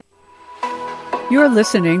You're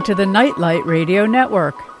listening to the Nightlight Radio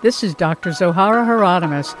Network. This is Dr. Zohara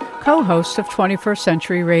Hieronymus, co-host of 21st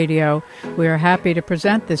Century Radio. We are happy to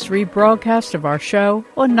present this rebroadcast of our show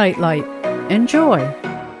on Nightlight. Enjoy.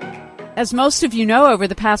 As most of you know, over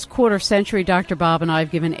the past quarter century, Dr. Bob and I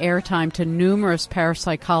have given airtime to numerous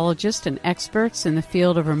parapsychologists and experts in the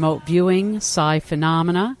field of remote viewing, psi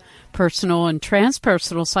phenomena, personal and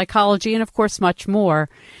transpersonal psychology, and of course much more.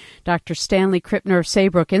 Dr. Stanley Krippner of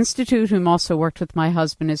Saybrook Institute, whom also worked with my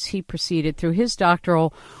husband as he proceeded through his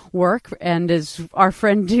doctoral work, and is our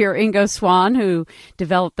friend dear Ingo Swann, who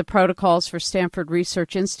developed the protocols for Stanford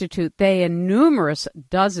Research Institute. They and numerous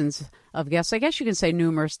dozens of guests, I guess you can say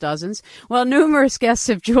numerous dozens. Well, numerous guests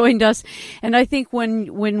have joined us. And I think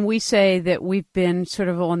when we say that we've been sort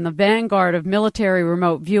of on the vanguard of military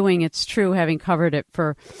remote viewing, it's true, having covered it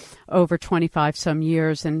for over 25 some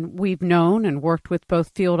years. And we've known and worked with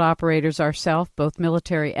both field operators ourselves, both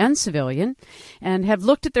military and civilian, and have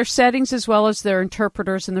looked at their settings as well as their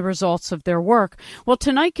interpreters and the results of their work. Well,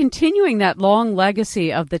 tonight, continuing that long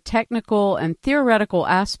legacy of the technical and theoretical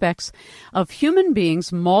aspects of human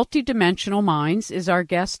beings' multidimensional minds is our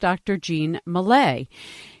guest, Dr. Jean Millay.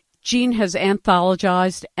 Jean has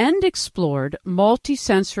anthologized and explored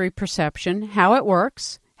multisensory perception, how it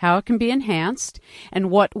works, how it can be enhanced, and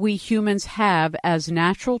what we humans have as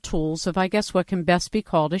natural tools of, I guess, what can best be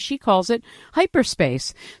called, as she calls it,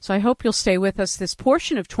 hyperspace. So I hope you'll stay with us this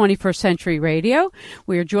portion of 21st Century Radio.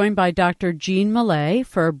 We are joined by Dr. Jean Millay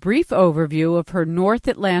for a brief overview of her North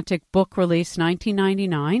Atlantic book release,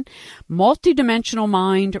 1999, Multidimensional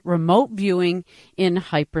Mind, Remote Viewing in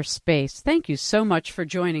Hyperspace. Thank you so much for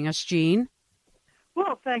joining us, Jean.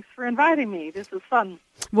 Well, thanks for inviting me. This is fun.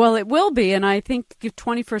 Well, it will be, and I think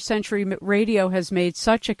 21st Century Radio has made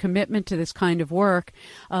such a commitment to this kind of work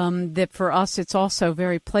that for us it's also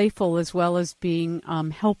very playful as well as being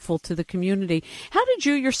helpful to the community. How did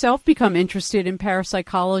you yourself become interested in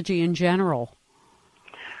parapsychology in general?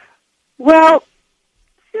 Well,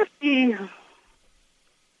 50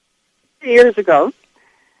 years ago,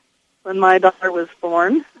 when my daughter was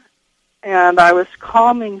born, and I was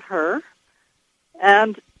calming her,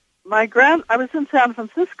 and I was in San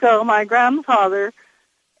Francisco. My grandfather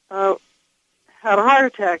had a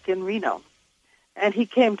heart attack in Reno, and he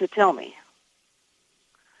came to tell me.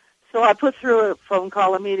 So I put through a phone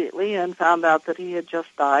call immediately and found out that he had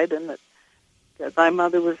just died and that my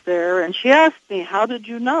mother was there. And she asked me, "How did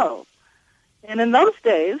you know?" And in those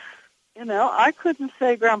days, I couldn't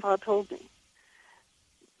say Grandpa told me.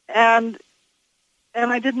 And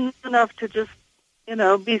I didn't know enough to just,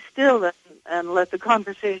 be still and let the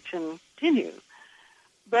conversation continue.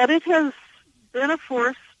 But it has been a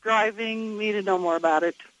force driving me to know more about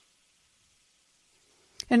it.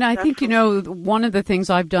 And I think, one of the things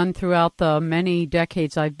I've done throughout the many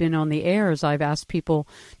decades I've been on the air is I've asked people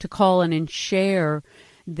to call in and share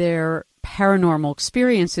their paranormal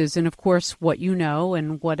experiences. And of course, what you know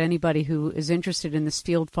and what anybody who is interested in this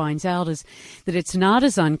field finds out is that it's not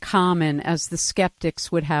as uncommon as the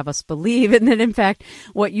skeptics would have us believe, and that in fact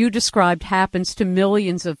what you described happens to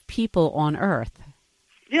millions of people on Earth.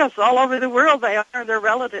 Yes, all over the world. They honor their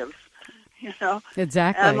relatives,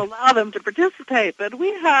 Exactly. and allow them to participate. But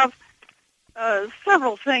we have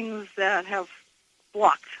several things that have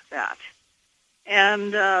blocked that.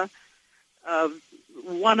 And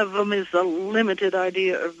one of them is a limited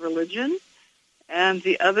idea of religion, and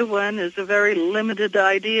the other one is a very limited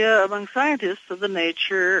idea among scientists of the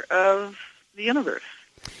nature of the universe.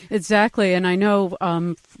 Exactly, and I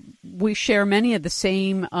know we share many of the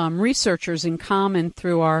same researchers in common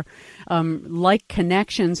through our like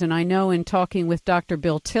connections, and I know in talking with Dr.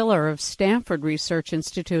 Bill Tiller of Stanford Research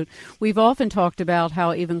Institute, we've often talked about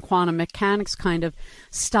how even quantum mechanics kind of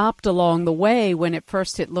stopped along the way when at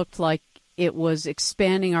first it looked like it was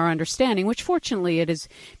expanding our understanding, which fortunately it is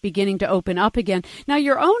beginning to open up again. Now,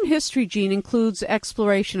 your own history, Jean, includes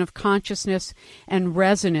exploration of consciousness and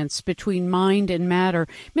resonance between mind and matter.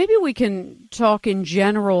 Maybe we can talk in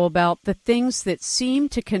general about the things that seem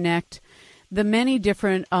to connect the many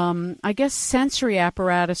different, sensory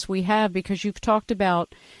apparatus we have, because you've talked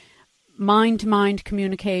about mind-to-mind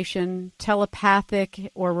communication,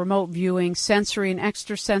 telepathic or remote viewing, sensory and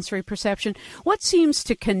extrasensory perception. What seems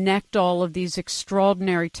to connect all of these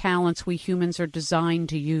extraordinary talents we humans are designed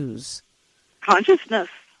to use? Consciousness.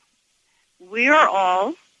 We are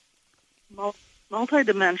all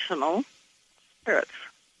multidimensional spirits.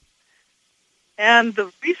 And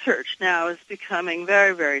the research now is becoming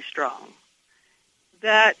very, very strong.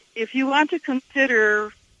 That if you want to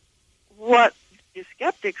consider what the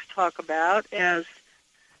skeptics talk about as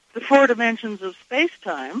the four dimensions of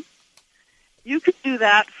space-time, you could do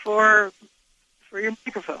that for your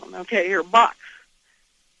microphone, okay, your box.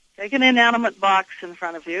 Take an inanimate box in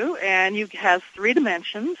front of you, and it has 3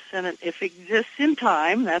 dimensions, and if it exists in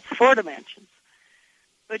time, that's 4 dimensions.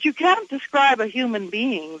 But you can't describe a human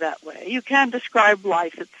being that way. You can't describe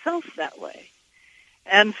life itself that way.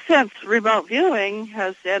 And since remote viewing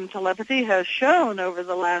and telepathy has shown over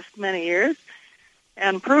the last many years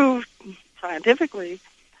and proved scientifically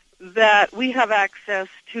that we have access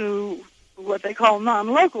to what they call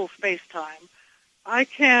non-local space-time, I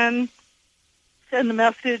can send a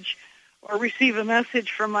message or receive a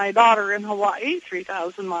message from my daughter in Hawaii,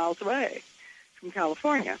 3,000 miles away from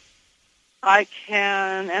California. I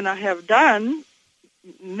can, and I have done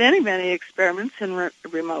many, many experiments in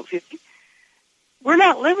remote viewing. We're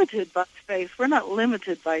not limited by space. We're not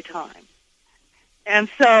limited by time. And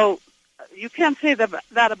so you can't say that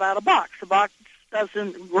about a box. A box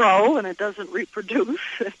doesn't grow and it doesn't reproduce.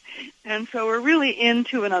 And so we're really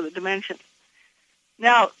into another dimension.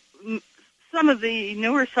 Now, some of the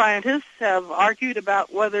newer scientists have argued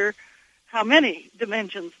about how many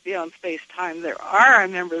dimensions beyond space-time there are. I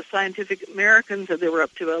remember Scientific American said there were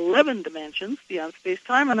up to 11 dimensions beyond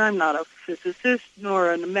space-time, and I'm not a physicist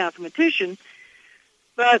nor a mathematician,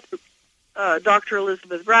 but Dr.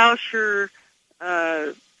 Elizabeth Rauscher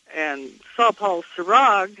and Saul Paul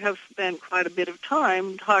Sarag have spent quite a bit of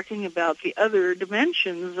time talking about the other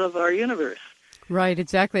dimensions of our universe. Right,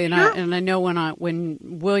 exactly. And sure. I know when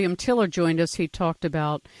William Tiller joined us, he talked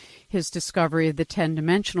about his discovery of the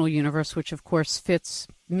 10-dimensional universe, which of course fits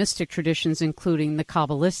mystic traditions, including the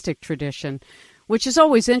Kabbalistic tradition, which is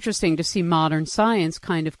always interesting to see modern science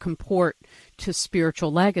kind of comport to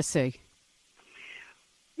spiritual legacy.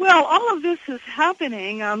 Well, all of this is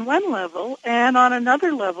happening on one level, and on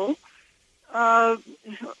another level,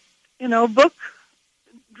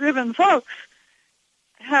 book-driven folks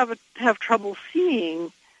have trouble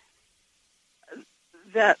seeing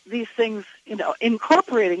that these things,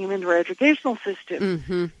 incorporating them into our educational system.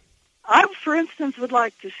 Mm-hmm. I, for instance, would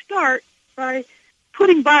like to start by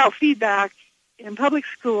putting biofeedback in public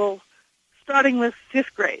school, starting with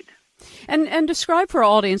 5th grade. And describe for our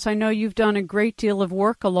audience, I know you've done a great deal of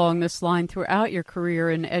work along this line throughout your career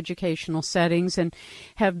in educational settings and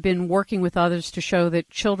have been working with others to show that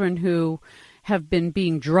children who have been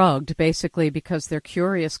being drugged, basically, because they're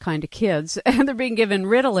curious kind of kids, and they're being given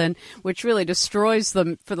Ritalin, which really destroys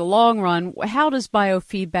them for the long run. How does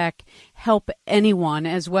biofeedback help anyone,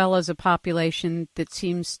 as well as a population that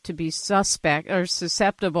seems to be suspect or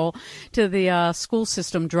susceptible to the school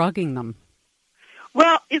system drugging them?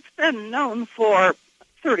 Well, it's been known for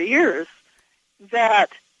 30 years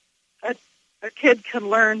that a kid can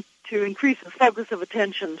learn to increase the focus of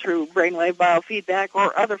attention through brainwave biofeedback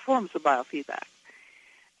or other forms of biofeedback.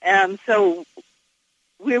 And so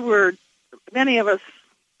many of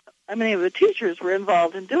the teachers were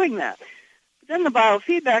involved in doing that. But then the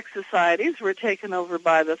biofeedback societies were taken over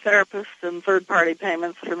by the therapists and third-party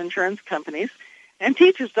payments from insurance companies, and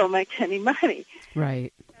teachers don't make any money.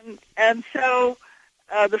 Right. And so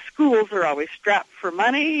the schools are always strapped for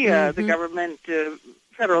money. Mm-hmm. The government,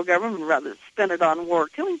 federal government, rather spend it on war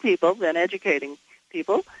killing people than educating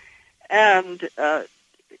people. And,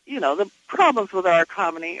 the problems with our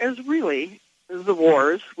economy is really the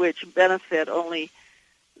wars, which benefit only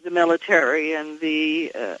the military and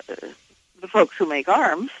the folks who make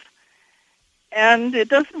arms. And it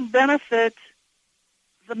doesn't benefit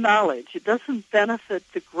the knowledge. It doesn't benefit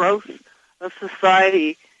the growth of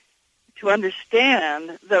society to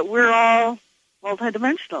understand that we're all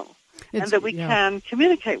multidimensional and that we can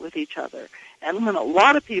communicate with each other. And when a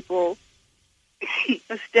lot of people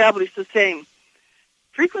establish the same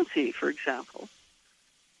frequency, for example,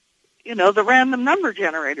 the random number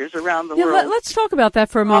generators around the world. Let's talk about that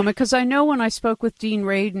for a moment, because I know when I spoke with Dean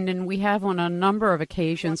Radin, and we have on a number of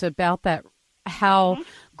occasions about that, how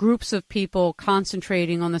groups of people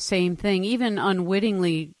concentrating on the same thing, even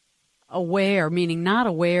unwittingly aware, meaning not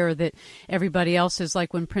aware that everybody else is,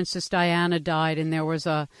 like when Princess Diana died and there was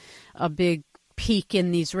a big peak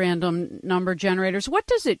in these random number generators. What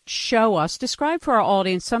does it show us? Describe for our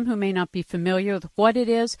audience, some who may not be familiar with what it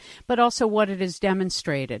is, but also what it is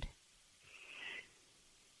demonstrated.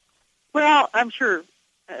 Well, I'm sure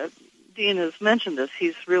Dean has mentioned this.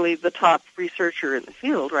 He's really the top researcher in the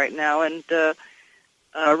field right now, and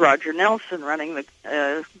Roger Nelson running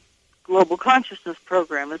the Global Consciousness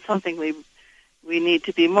Program is something we need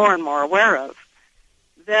to be more and more aware of.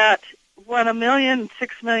 That when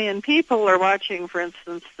 6 million people are watching, for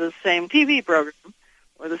instance, the same TV program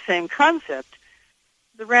or the same concept,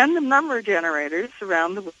 the random number generators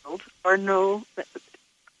around the world are no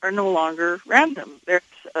longer random. There's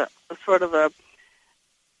a sort of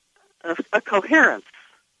a coherence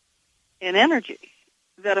in energy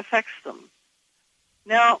that affects them.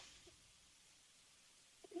 Now,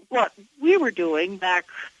 what we were doing back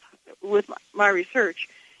with my research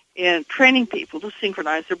in training people to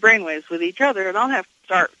synchronize their brainwaves with each other, and I'll have to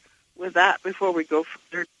start with that before we go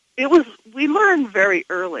further. We learned very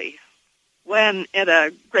early when at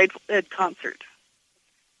a Grateful Dead concert,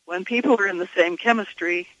 when people were in the same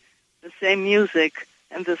chemistry, the same music,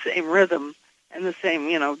 and the same rhythm, and the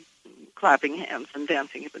same, clapping hands and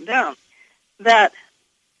dancing up and down, that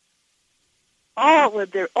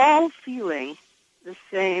they're all feeling the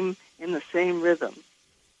same in the same rhythm.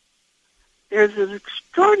 There's an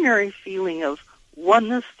extraordinary feeling of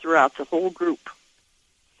oneness throughout the whole group.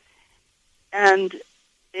 And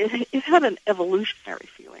it had an evolutionary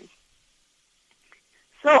feeling.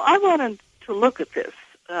 So I wanted to look at this.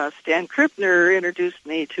 Stan Krippner introduced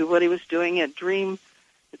me to what he was doing at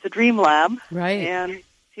the Dream Lab. Right. And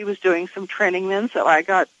he was doing some training then, so I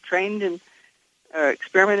got trained in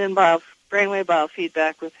experimented in brainwave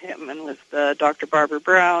biofeedback with him and with Dr. Barbara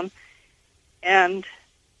Brown. And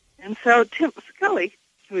so Tim Scully,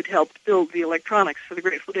 who had helped build the electronics for the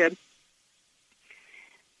Grateful Dead,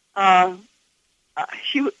 Barbara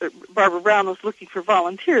Brown was looking for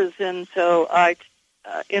volunteers, and so I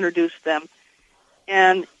introduced them.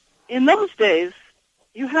 And in those days,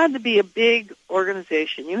 you had to be a big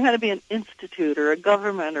organization. You had to be an institute or a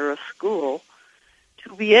government or a school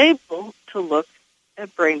to be able to look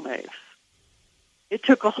at brainwaves. It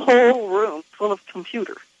took a whole room full of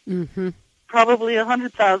computers, probably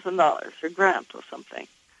 $100,000 or grant or something.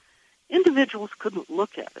 Individuals couldn't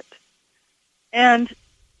look at it. And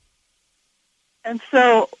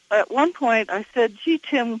so at one point I said, gee,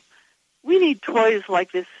 Tim, we need toys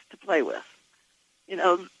like this to play with.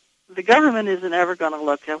 The government isn't ever going to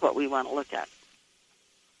look at what we want to look at.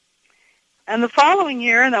 And the following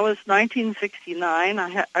year, and that was 1969,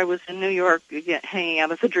 I was in New York again, hanging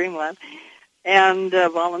out at the Dream Lab and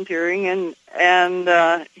volunteering, and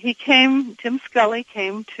Tim Scully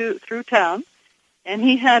came through town, and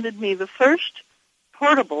he handed me the first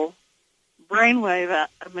portable brainwave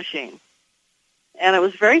machine. And it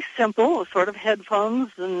was very simple, it was sort of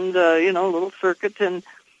headphones and, a little circuit,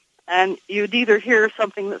 and you'd either hear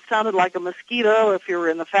something that sounded like a mosquito if you were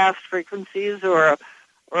in the fast frequencies or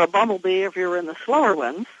a bumblebee if you were in the slower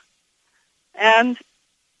ones. And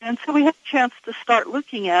so we had a chance to start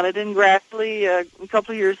looking at it, and gradually, a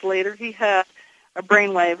couple of years later, he had a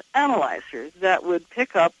brainwave analyzer that would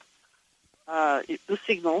pick up the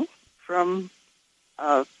signal from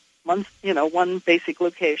one basic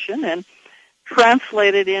location and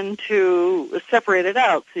translate it separate it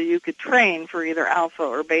out so you could train for either alpha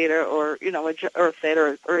or beta or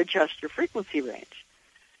theta or adjust your frequency range.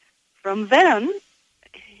 From then,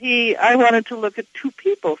 I wanted to look at two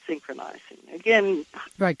people synchronizing. Again,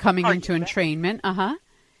 right, coming into entrainment,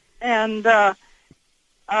 And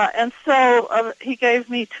so he gave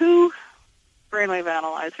me two brainwave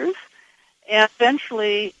analyzers and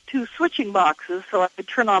eventually two switching boxes so I could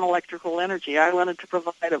turn on electrical energy. I wanted to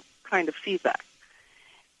provide a kind of feedback.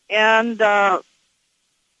 And I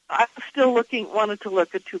still wanted to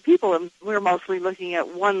look at two people, and we were mostly looking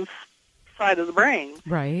at one side of the brain.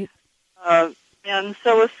 Right. And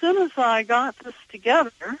so as soon as I got this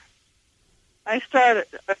together, I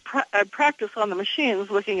practiced on the machines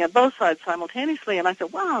looking at both sides simultaneously, and I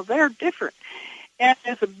said, wow, they're different. And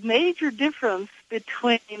there's a major difference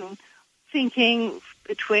between thinking,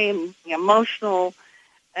 between emotional,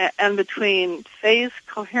 and between phase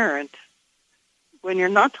coherent when you're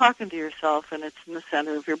not talking to yourself and it's in the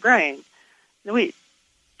center of your brain. Now we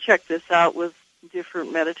checked this out with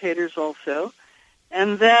different meditators also,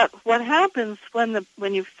 and that what happens when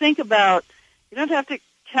you think about, you don't have to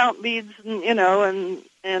count beads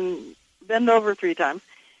and bend over 3 times.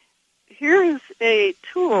 Here is a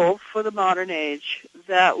tool for the modern age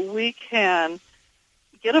that we can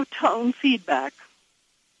get a tone feedback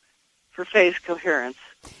for phase coherence.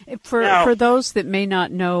 For those that may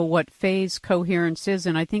not know what phase coherence is,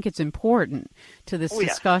 and I think it's important to this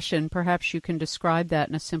discussion, perhaps you can describe that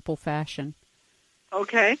in a simple fashion.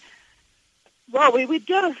 Okay. Well, we would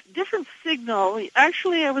get a different signal.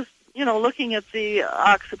 Actually, I was, looking at the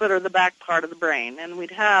occiput or the back part of the brain, and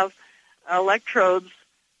we'd have electrodes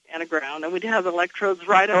and a ground, and we'd have electrodes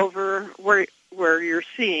right over where you're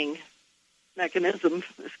seeing mechanisms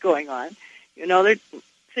is going on.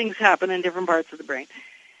 Things happen in different parts of the brain.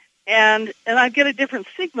 And I'd get a different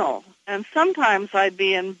signal. And sometimes I'd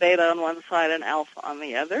be in beta on one side and alpha on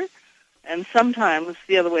the other. And sometimes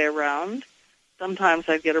the other way around. Sometimes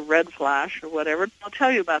I'd get a red flash or whatever. I'll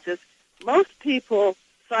tell you about this. Most people,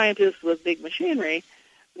 scientists with big machinery,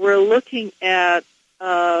 were looking at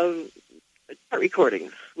chart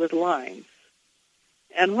recordings with lines.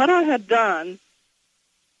 And what I had done,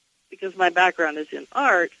 because my background is in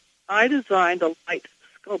art, I designed a light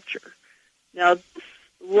sculpture. Now, this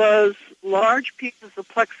was large pieces of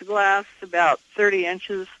plexiglass, about 30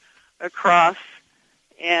 inches across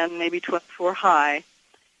and maybe 24 high.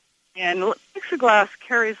 And plexiglass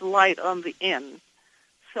carries light on the end.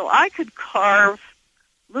 So I could carve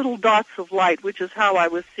little dots of light, which is how I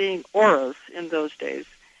was seeing auras in those days.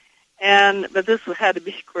 But this had to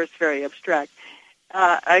be, of course, very abstract.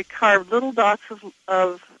 I carved little dots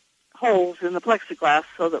of holes in the plexiglass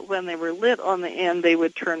so that when they were lit on the end, they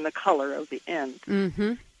would turn the color of the end.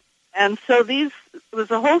 Mm-hmm. And so it was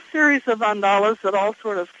a whole series of mandalas that all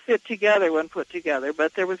sort of fit together when put together,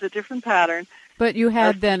 but there was a different pattern. But you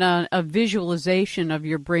had then a visualization of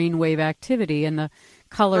your brainwave activity, and the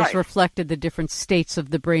colors reflected the different states of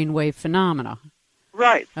the brainwave phenomena.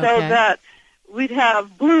 Right, so that we'd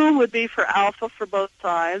have blue would be for alpha for both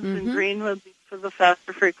sides, mm-hmm. and green would be for the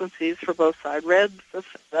faster frequencies for both sides, red for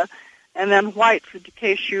theta, and then white in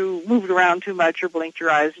case you moved around too much or blinked your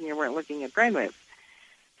eyes and you weren't looking at brainwaves.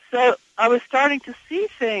 So I was starting to see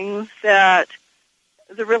things that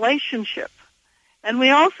the relationship. And we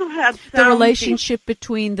also had the relationship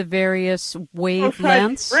between the various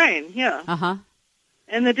wavelengths. Brain, yeah. Uh-huh.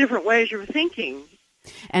 And the different ways you were thinking.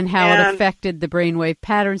 And how it affected the brainwave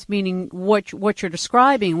patterns, meaning what you're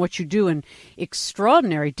describing, what you do in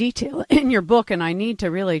extraordinary detail in your book. And I need to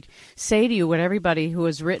really say to you what everybody who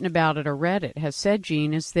has written about it or read it has said,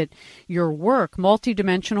 Jean, is that your work,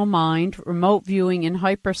 Multidimensional Mind, Remote Viewing in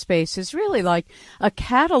Hyperspace, is really like a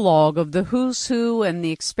catalog of the who's who and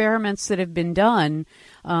the experiments that have been done.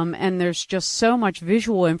 And there's just so much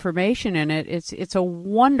visual information in it. It's a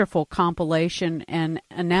wonderful compilation and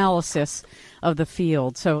analysis of the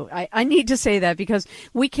field. So I need to say that because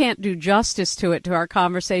we can't do justice to it, to our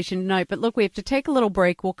conversation tonight. But look, we have to take a little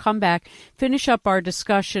break. We'll come back, finish up our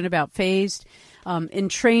discussion about phased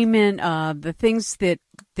entrainment, the things that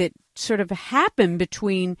sort of happen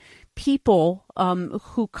between people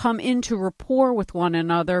who come into rapport with one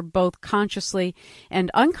another, both consciously and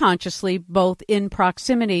unconsciously, both in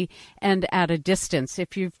proximity and at a distance.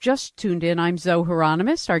 If you've just tuned in, I'm Zoe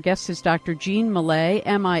Hieronymus. Our guest is Dr. Jean Millay,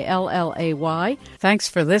 Millay. Thanks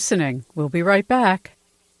for listening. We'll be right back.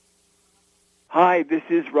 Hi, this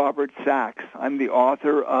is Robert Sachs. I'm the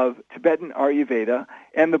author of Tibetan Ayurveda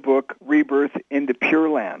and the book Rebirth into Pure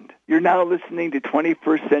Land. You're now listening to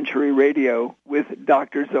 21st Century Radio with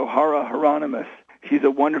Dr. Zohara Hieronymus. She's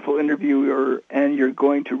a wonderful interviewer, and you're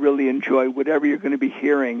going to really enjoy whatever you're going to be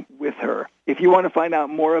hearing with her. If you want to find out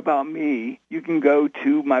more about me, you can go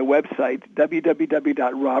to my website,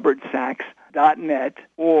 www.robertsachs.net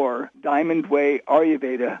or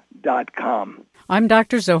diamondwayayurveda.com. I'm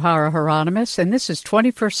Dr. Zohara Hieronymus, and this is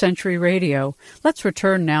 21st Century Radio. Let's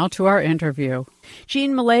return now to our interview.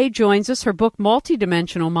 Jean Millay joins us. Her book,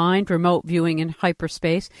 Multidimensional Mind, Remote Viewing in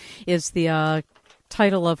Hyperspace, is the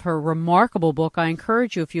title of her remarkable book. I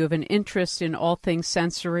encourage you, if you have an interest in all things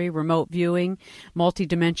sensory, remote viewing,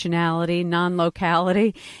 multidimensionality,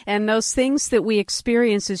 non-locality, and those things that we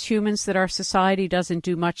experience as humans that our society doesn't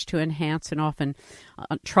do much to enhance and often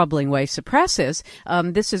troubling way suppresses,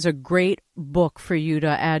 this is a great book for you to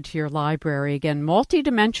add to your library. Again,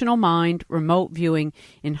 Multidimensional Mind, Remote Viewing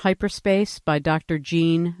in Hyperspace by Dr.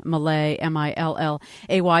 Jean Millay,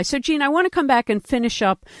 Millay. So, Jean, I want to come back and finish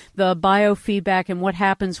up the biofeedback and what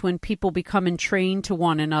happens when people become entrained to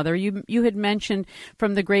one another. You had mentioned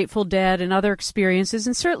from the Grateful Dead and other experiences,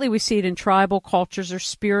 and certainly we see it in tribal cultures or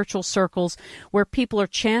spiritual circles where people are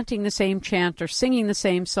chanting the same chant or singing the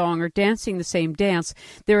same song or dancing the same dance.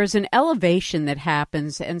 There is an elevation that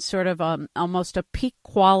happens and sort of almost a peak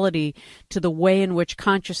quality to the way in which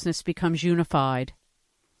consciousness becomes unified.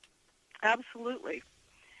 Absolutely.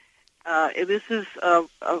 This is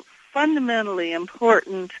fundamentally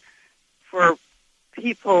important for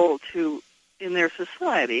people to, in their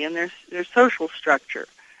society, in their social structure,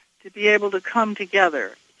 to be able to come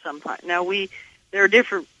together sometime. Now, there are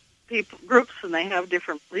different groups, and they have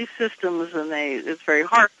different belief systems, and it's very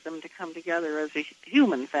hard for them to come together as a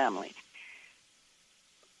human family.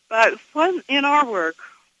 But in our work,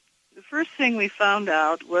 the first thing we found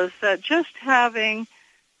out was that just having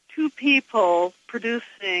two people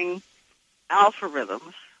producing alpha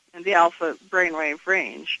rhythms in the alpha brainwave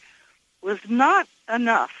range was not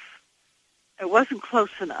enough. It wasn't close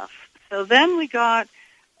enough. So then we got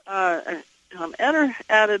added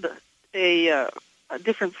a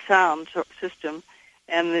different sound system,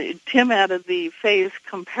 and Tim added the phase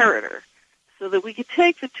comparator so that we could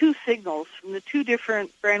take the two signals from the two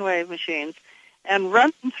different brainwave machines and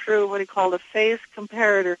run them through what he called a phase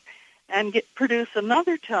comparator and produce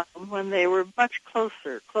another tone when they were much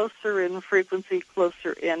closer in frequency,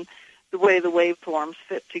 closer in the way the waveforms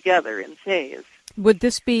fit together in phase. Would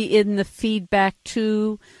this be in the feedback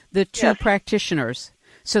to the two Yes. practitioners?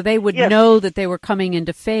 So they would Yes. know that they were coming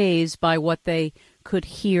into phase by what they could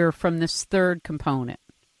hear from this third component.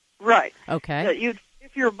 Right. Okay.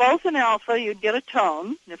 If you're both in alpha, you'd get a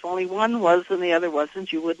tone. If only one was and the other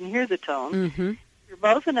wasn't, you wouldn't hear the tone. Mm-hmm. If you're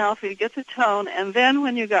both in alpha, you'd get the tone, and then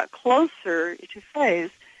when you got closer to phase,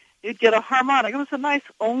 you'd get a harmonic. It was a nice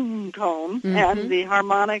ohm tone, and the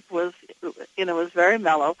harmonic was very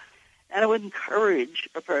mellow, and it would encourage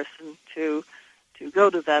a person to go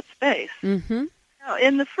to that space. Mm-hmm. Now,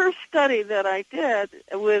 in the first study that I did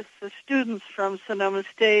with the students from Sonoma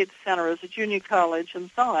State, Santa Rosa Junior College,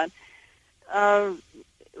 and so on, I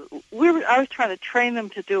was trying to train them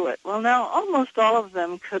to do it. Well, now almost all of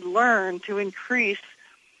them could learn to increase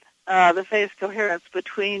the phase coherence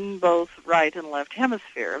between both right and left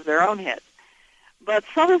hemisphere of their own head. But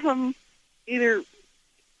some of them either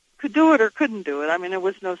could do it or couldn't do it. I mean, there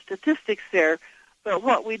was no statistics there. But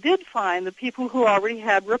what we did find, the people who already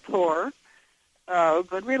had rapport, a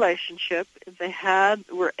good relationship,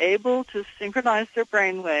 were able to synchronize their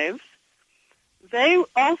brain waves. They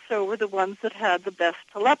also were the ones that had the best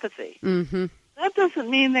telepathy. Mm-hmm. That doesn't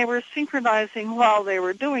mean they were synchronizing while they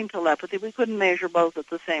were doing telepathy. We couldn't measure both at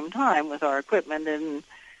the same time with our equipment in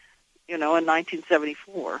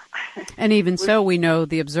 1974. And even so, we know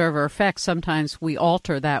the observer effect. Sometimes we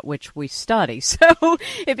alter that which we study. So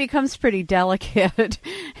it becomes pretty delicate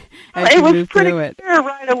as you move through it. It was pretty clear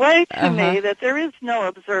right away to me that there is no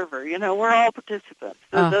observer. We're all participants.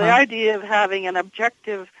 So the idea of having an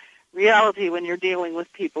objective reality when you're dealing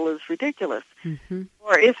with people is ridiculous. Mm-hmm.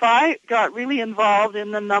 Or if I got really involved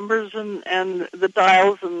in the numbers and the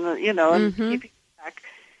dials and and keeping track,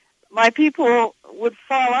 my people would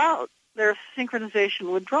fall out. Their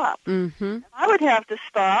synchronization would drop. Mm-hmm. I would have to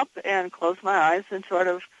stop and close my eyes and sort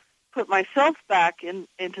of put myself back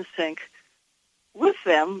into sync with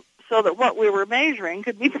them so that what we were measuring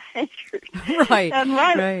could be measured. Right. And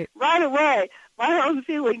right away, my own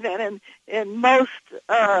feeling that in most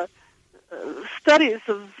studies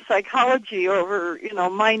of psychology over,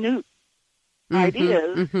 minute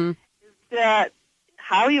ideas, is that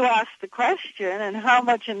how you ask the question and how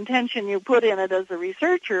much intention you put in it as a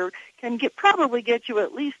researcher can probably get you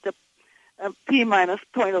at least a P minus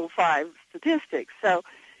 0.05 statistics. So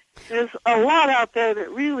there's a lot out there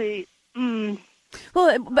that really...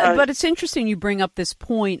 Well, but it's interesting you bring up this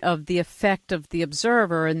point of the effect of the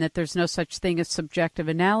observer and that there's no such thing as subjective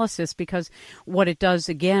analysis, because what it does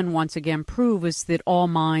once again prove is that all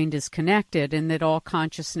mind is connected and that all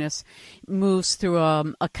consciousness moves through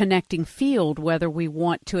a connecting field, whether we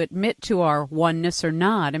want to admit to our oneness or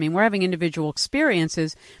not. I mean, we're having individual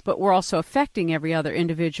experiences, but we're also affecting every other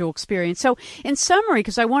individual experience. So in summary,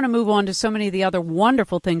 because I want to move on to so many of the other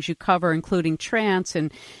wonderful things you cover, including trance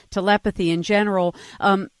and telepathy in general,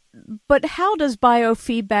 but how does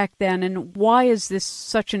biofeedback then, and why is this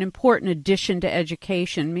such an important addition to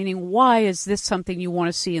education? Meaning, why is this something you want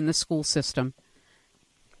to see in the school system?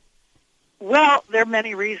 Well, there are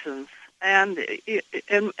many reasons, and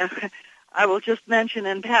I will just mention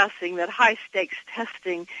in passing that high-stakes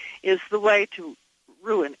testing is the way to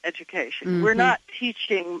ruin education. Mm-hmm. We're not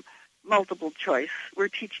teaching multiple choice. We're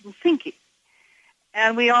teaching thinking.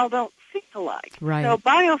 And we all don't think alike. Right. So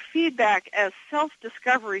biofeedback as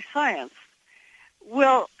self-discovery science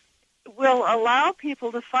will allow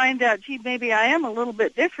people to find out, gee, maybe I am a little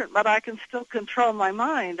bit different, but I can still control my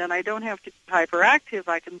mind, and I don't have to be hyperactive.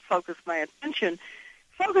 I can focus my attention.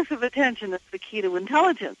 Focus of attention is the key to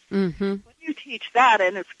intelligence. Mm-hmm. When you teach that,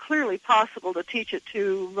 and it's clearly possible to teach it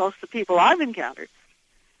to most of the people I've encountered,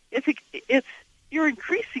 you're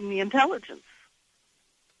increasing the intelligence.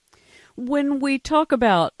 When we talk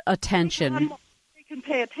about attention, they can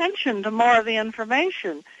pay attention to more of the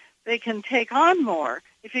information. They can take on more.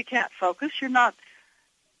 If you can't focus, you're not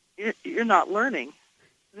learning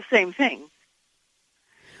the same thing.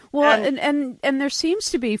 Well, and there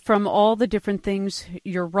seems to be, from all the different things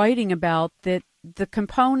you're writing about, that the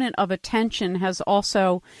component of attention has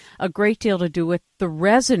also a great deal to do with the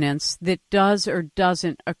resonance that does or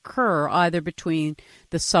doesn't occur either between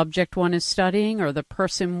the subject one is studying or the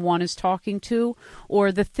person one is talking to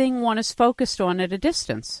or the thing one is focused on at a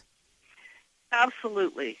distance.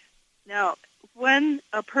 Absolutely. Now, when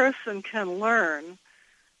a person can learn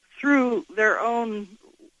through their own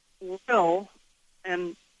will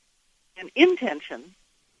and intention,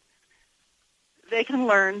 they can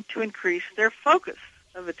learn to increase their focus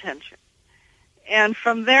of attention. And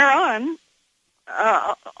from there on,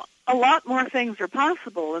 a lot more things are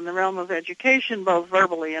possible in the realm of education, both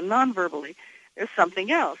verbally and non-verbally. There's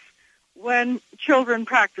something else. When children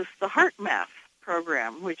practice the heart math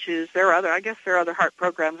program, which is there are other heart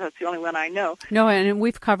programs. That's the only one I know. No, and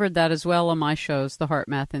we've covered that as well on my shows, the Heart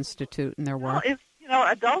Math Institute and their work. Well,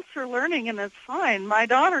 adults are learning, and it's fine. My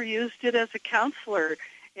daughter used it as a counselor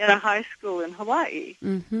in a high school in Hawaii.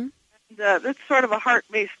 Mm-hmm. And, it's sort of a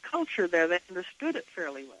heart-based culture there. They understood it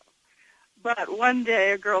fairly well. But one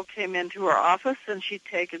day a girl came into her office, and she'd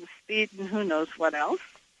taken speed and who knows what else.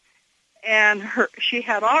 And she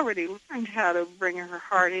had already learned how to bring her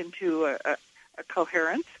heart into a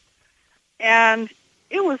coherence. And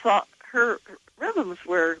it was her rhythms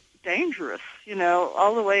were dangerous,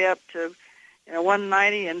 all the way up to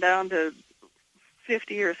 190 and down to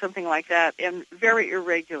 50 or something like that, and very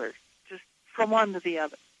irregular, just from one to the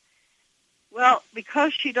other. Well,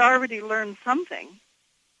 because she'd already learned something,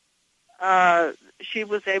 she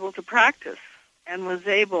was able to practice and was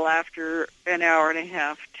able, after an hour and a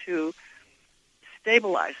half, to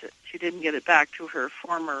stabilize it. She didn't get it back to her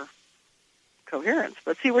former coherence.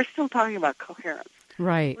 But see, we're still talking about coherence.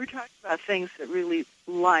 Right. We're talking about things that really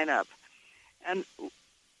line up. And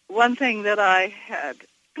one thing that I had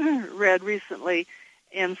read recently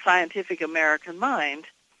in Scientific American Mind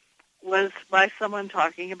was by someone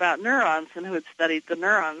talking about neurons and who had studied the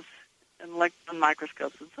neurons in electron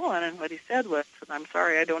microscopes and so on. And what he said was, and I'm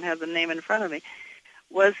sorry I don't have the name in front of me,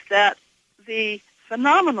 was that the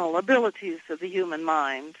phenomenal abilities of the human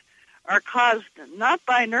mind are caused not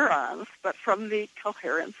by neurons, but from the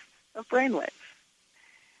coherence of brainwaves.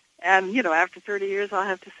 And, after 30 years, I'll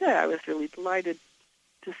have to say I was really delighted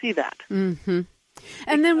to see that. Mm-hmm.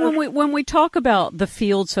 And then when we talk about the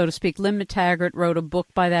field, so to speak, Lynn McTaggart wrote a book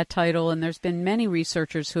by that title, and there's been many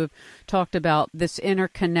researchers who have talked about this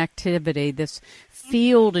interconnectivity, this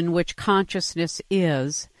field in which consciousness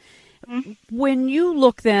is. Mm-hmm. When you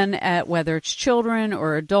look then at whether it's children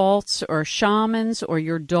or adults or shamans or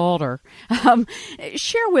your daughter,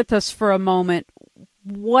 share with us for a moment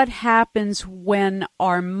what happens when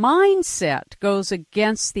our mindset goes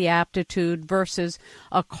against the aptitude versus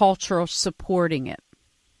a culture supporting it.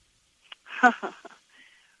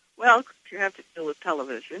 Well, you have to deal with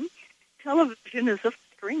television. Television is a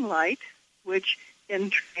flickering light which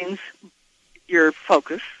entrains your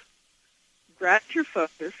focus, grabs your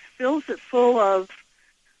focus, fills it full of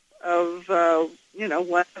whether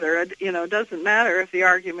it doesn't matter if the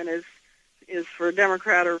argument is for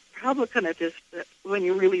Democrat or Republican. It just, when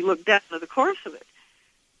you really look down to the course of it,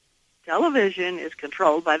 television is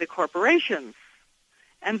controlled by the corporations,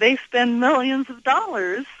 and they spend millions of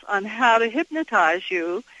dollars on how to hypnotize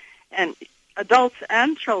you, and adults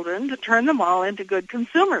and children, to turn them all into good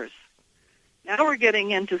consumers. Now we're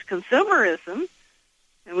getting into consumerism,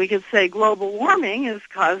 and we could say global warming is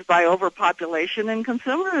caused by overpopulation and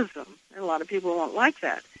consumerism. And a lot of people won't like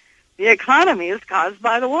that. The economy is caused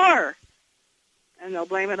by the war, and they'll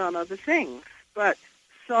blame it on other things. But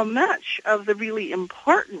so much of the really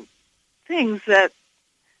important things that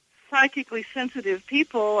psychically sensitive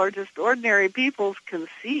people or just ordinary people can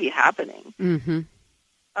see happening mm-hmm.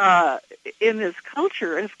 In this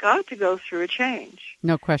culture has got to go through a change.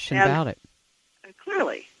 No question about it.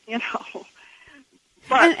 Clearly,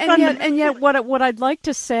 But and yet, what I'd like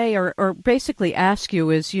to say, or basically ask you,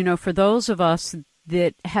 is, for those of us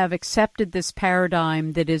that have accepted this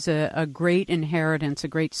paradigm that is a great inheritance, a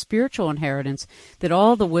great spiritual inheritance, that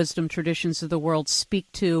all the wisdom traditions of the world speak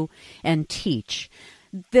to and teach,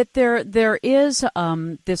 that there is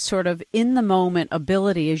this sort of in-the-moment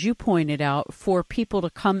ability, as you pointed out, for people to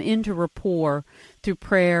come into rapport through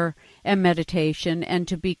prayer and meditation and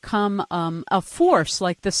to become a force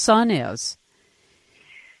like the sun is.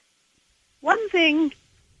 One thing,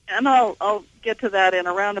 and I'll get to that in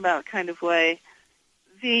a roundabout kind of way,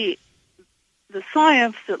 the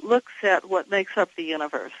science that looks at what makes up the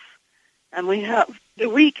universe. And we have the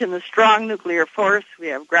weak and the strong nuclear force, we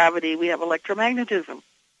have gravity, we have electromagnetism.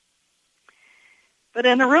 But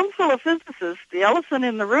in a room full of physicists, the elephant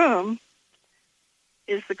in the room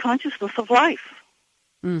is the consciousness of life.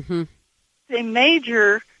 Mm-hmm. It's a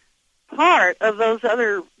major part of those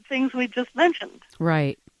other things we just mentioned.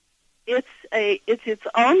 Right. It's its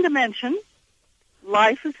own dimension.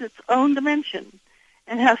 Life is its own dimension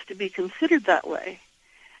and has to be considered that way.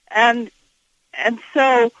 And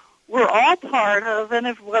so we're all part of,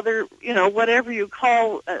 and whatever you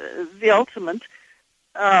call the ultimate,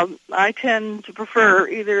 I tend to prefer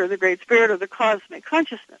either the Great Spirit or the cosmic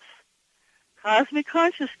consciousness. Cosmic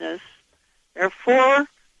consciousness, there are four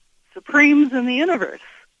supremes in the universe.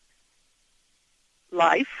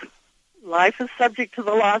 Life is subject to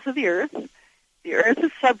the laws of the earth. The Earth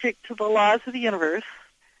is subject to the laws of the universe.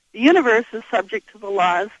 The universe is subject to the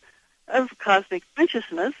laws of cosmic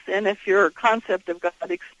consciousness, and if your concept of God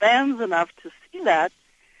expands enough to see that,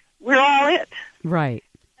 we're all it. Right.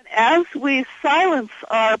 And as we silence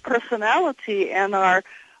our personality and our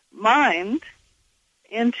mind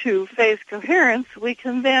into phase coherence, we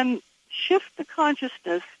can then shift the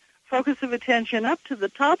consciousness, focus of attention up to the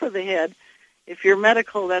top of the head. If you're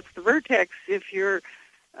medical, that's the vertex. If you're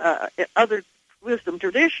other wisdom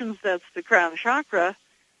traditions, that's the crown chakra.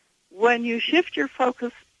 When you shift your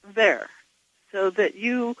focus there so that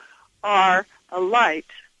you are a light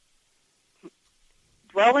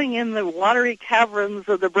dwelling in the watery caverns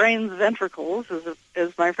of the brain's ventricles,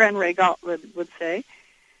 as my friend Ray Gautwood would say,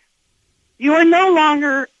 you are no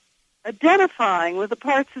longer identifying with the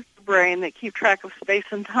parts of the brain that keep track of space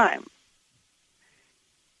and time.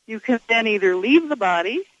 You can then either leave the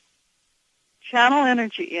body, channel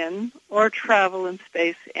energy in, or travel in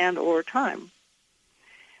space and or time.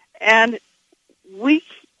 And we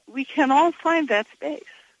can all find that space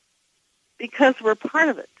because we're part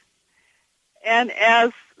of it. And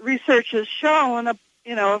as research has shown, a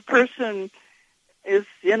person is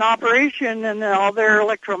in operation and all their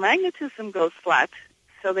electromagnetism goes flat.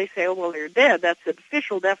 So they say, oh, well, they're dead. That's the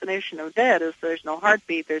official definition of dead, is there's no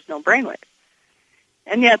heartbeat, there's no brainwave.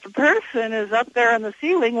 And yet the person is up there on the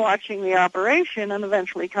ceiling watching the operation and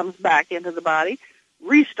eventually comes back into the body,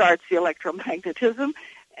 restarts the electromagnetism,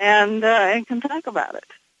 and can talk about it.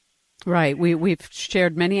 Right. We've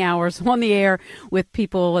shared many hours on the air with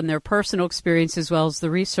people and their personal experience, as well as the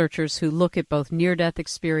researchers who look at both near-death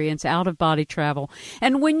experience, out-of-body travel.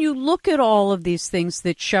 And when you look at all of these things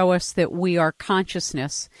that show us that we are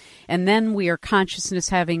consciousness, and then we are consciousness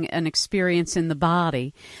having an experience in the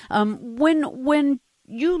body, when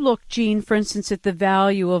you look, Jean, for instance, at the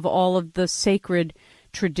value of all of the sacred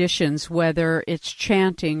traditions, whether it's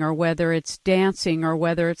chanting or whether it's dancing or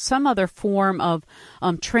whether it's some other form of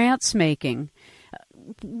trance making,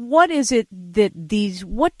 what is it that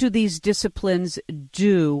what do these disciplines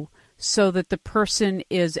do so that the person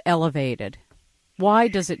is elevated? Why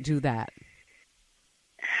does it do that?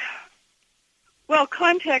 Well,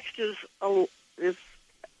 context is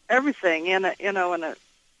everything in a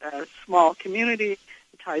small community,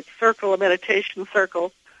 a tight circle, a meditation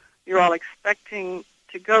circle. You're all expecting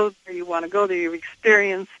to go there, you want to go there, you've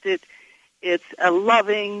experienced it. It's a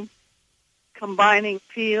loving, combining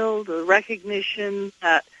field, a recognition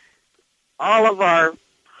that all of our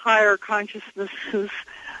higher consciousnesses,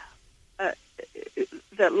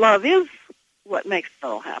 that love is what makes it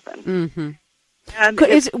all happen. Mm-hmm. And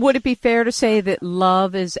would it be fair to say that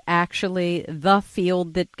love is actually the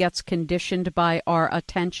field that gets conditioned by our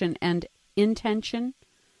attention and intention?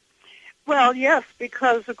 Well, yes,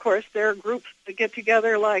 because, of course, there are groups that get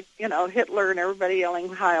together like, Hitler and everybody yelling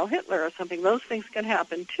Heil Hitler or something. Those things can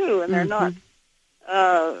happen, too, and they're not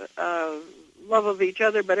love of each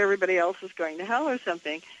other, but everybody else is going to hell or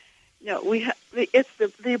something. It's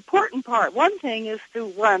the important part. One thing is to,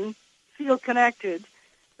 one, feel connected.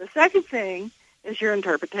 The second thing is your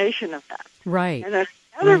interpretation of that. Right. And that's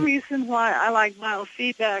another reason why I like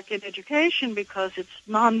biofeedback in education, because it's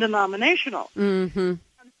non-denominational. Mm-hmm.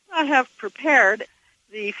 I have prepared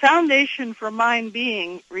the Foundation for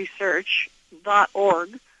Mind-Being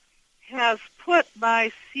Research.org has put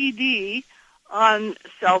my CD on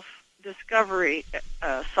self-discovery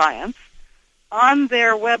science on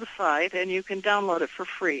their website, and you can download it for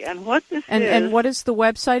free. And what this is... And what is the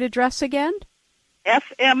website address again?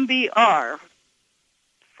 FMBR,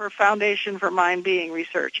 for Foundation for Mind-Being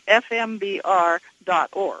Research, fmbr.org.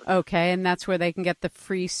 Okay, and that's where they can get the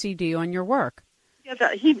free CD on your work.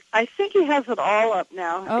 I think he has it all up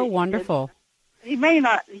now. Oh, wonderful. He may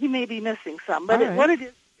be missing some, but right. What it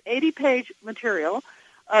is, 80-page material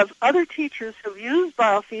of other teachers who've used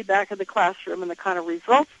biofeedback in the classroom and the kind of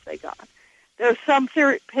results they got. There's some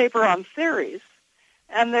paper on theories,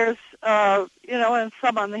 and there's, and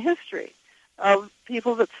some on the history of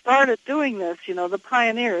people that started doing this, the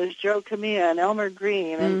pioneers, Joe Kamiya and Elmer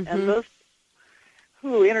Green, and those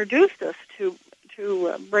who introduced us to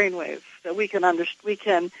brainwaves, that we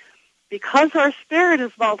can, because our spirit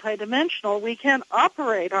is multidimensional, we can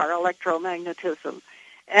operate our electromagnetism.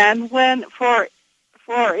 And when, for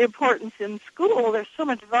importance in school, there's so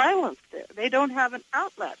much violence there. They don't have an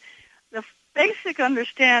outlet. The basic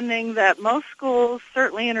understanding that most schools,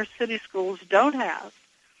 certainly inner city schools, don't have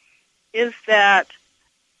is that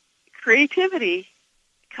creativity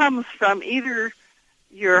comes from either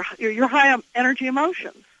your high energy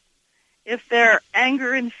emotions. If they're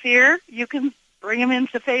anger and fear, you can bring them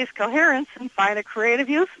into phase coherence and find a creative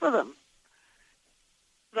use for them.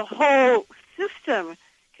 The whole system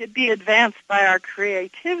could be advanced by our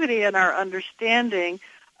creativity and our understanding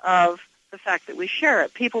of the fact that we share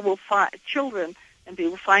it. Children and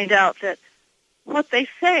people find out that what they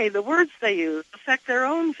say, the words they use, affect their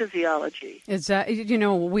own physiology.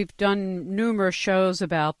 We've done numerous shows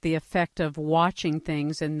about the effect of watching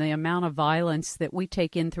things, and the amount of violence that we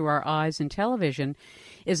take in through our eyes and television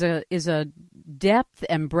is a depth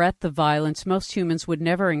and breadth of violence most humans would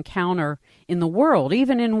never encounter in the world.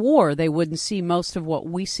 Even in war, they wouldn't see most of what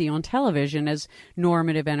we see on television as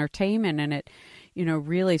normative entertainment, and it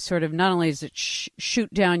really sort of not only does it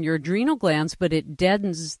shoot down your adrenal glands, but it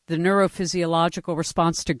deadens the neurophysiological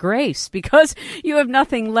response to grace, because you have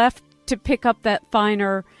nothing left to pick up that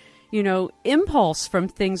finer, impulse from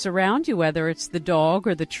things around you, whether it's the dog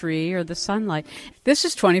or the tree or the sunlight. This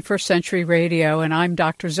is 21st Century Radio, and I'm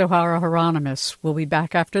Dr. Zohara Hieronymus. We'll be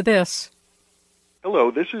back after this.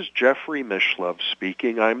 Hello, this is Jeffrey Mishlove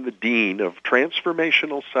speaking. I'm the Dean of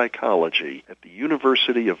Transformational Psychology at the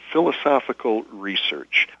University of Philosophical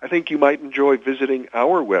Research. I think you might enjoy visiting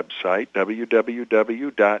our website,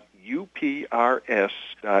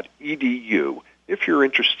 www.uprs.edu, if you're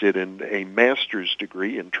interested in a master's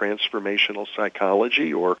degree in transformational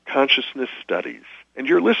psychology or consciousness studies. And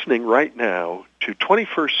you're listening right now to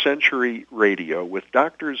 21st Century Radio with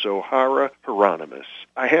Dr. Zohara Hieronymus.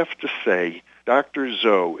 I have to say, Dr.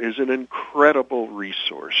 Zo is an incredible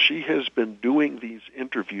resource. She has been doing these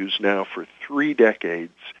interviews now for 3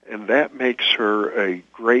 decades, and that makes her a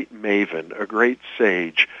great maven, a great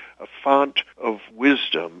sage, a font of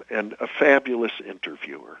wisdom, and a fabulous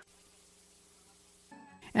interviewer.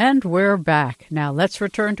 And we're back. Now let's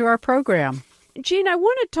return to our program. Jean, I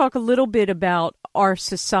want to talk a little bit about our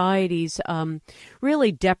society's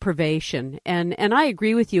really deprivation. And I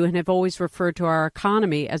agree with you and have always referred to our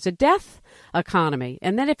economy as a death economy.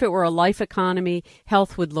 And then if it were a life economy,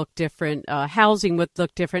 health would look different, housing would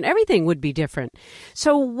look different, everything would be different.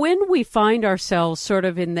 So when we find ourselves sort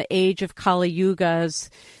of in the age of Kali Yuga, as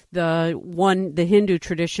the Hindu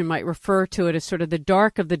tradition might refer to it as sort of the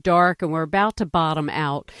dark of the dark, and we're about to bottom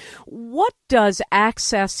out. What does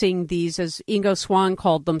accessing these, as Ingo Swann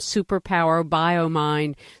called them, superpower,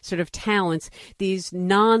 biomind sort of talents, these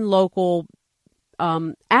non-local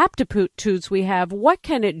aptitudes we have, what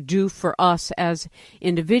can it do for us as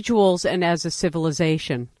individuals and as a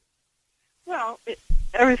civilization? Well,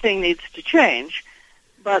 everything needs to change,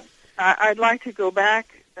 but I'd like to go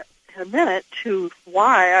back a minute to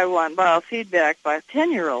why I want biofeedback by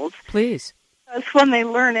 10-year-olds. Please. Because when they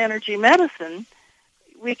learn energy medicine,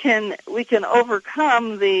 we can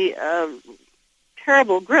overcome the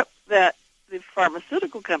terrible grip that the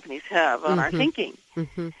pharmaceutical companies have on our thinking.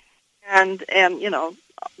 Mm-hmm. And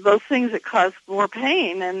those things that cause more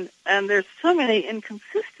pain, and there's so many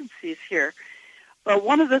inconsistencies here. But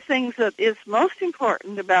one of the things that is most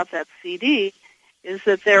important about that CD is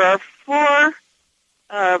that there are 4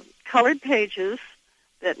 colored pages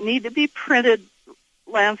that need to be printed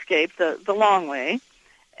landscape the long way,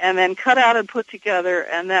 and then cut out and put together,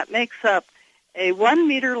 and that makes up a 1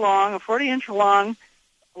 meter long, a 40-inch long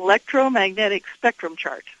electromagnetic spectrum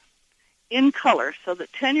chart in color so that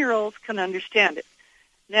 10-year-olds can understand it.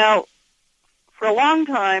 Now, for a long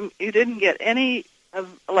time, you didn't get any of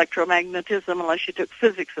electromagnetism unless you took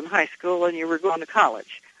physics in high school and you were going to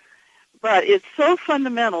college. But it's so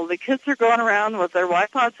fundamental. The kids are going around with their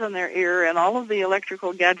iPods in their ear and all of the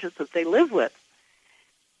electrical gadgets that they live with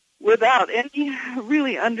without any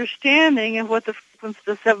really understanding of what the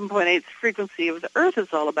 7.8 frequency of the Earth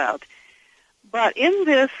is all about. But in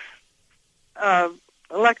this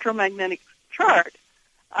electromagnetic chart,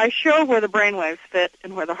 I show where the brainwaves fit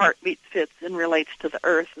and where the heartbeat fits and relates to the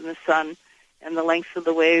Earth and the sun and the lengths of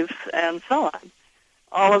the waves and so on.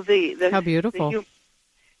 All of the how beautiful.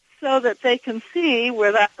 So that they can see,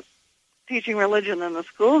 without teaching religion in the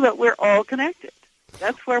school, that we're all connected.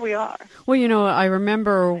 That's where we are. Well, I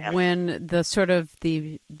remember when the sort of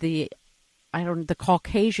the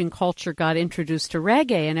Caucasian culture got introduced to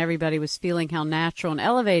reggae, and everybody was feeling how natural and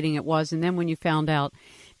elevating it was, and then when you found out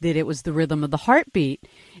that it was the rhythm of the heartbeat,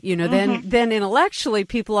 then intellectually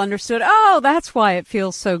people understood, oh, that's why it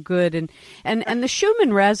feels so good. And the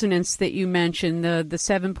Schumann resonance that you mentioned, the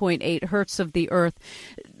 7.8 hertz of the Earth,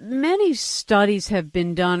 many studies have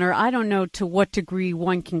been done, or I don't know to what degree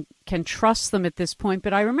one can trust them at this point,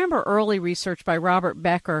 but I remember early research by Robert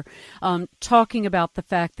Becker talking about the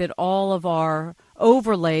fact that all of our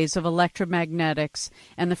overlays of electromagnetics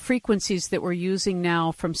and the frequencies that we're using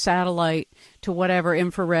now from satellite to whatever,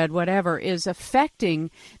 infrared, whatever, is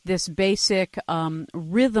affecting this basic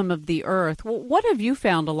rhythm of the Earth. What have you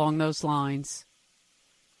found along those lines?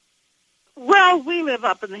 Well, we live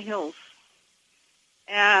up in the hills,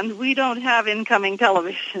 and we don't have incoming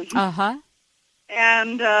television. Uh-huh.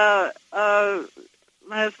 And my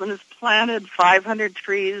husband has planted 500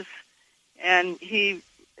 trees, and he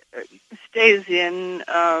stays in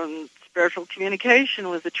spiritual communication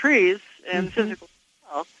with the trees and physical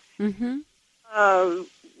health. Mm-hmm.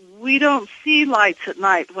 We don't see lights at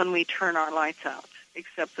night when we turn our lights out,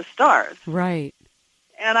 except the stars. Right.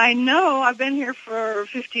 And I know I've been here for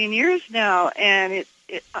 15 years now, and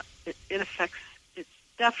it affects. It's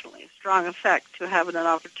definitely a strong effect to having an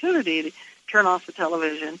opportunity to turn off the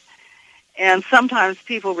television. And sometimes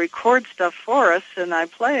people record stuff for us, and I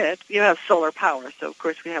play it. You have solar power, so of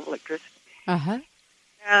course we have electricity. Uh-huh.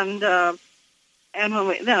 And when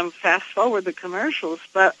we then fast forward the commercials,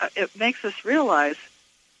 but it makes us realize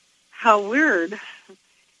how weird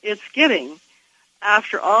it's getting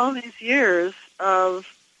after all these years of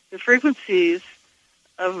the frequencies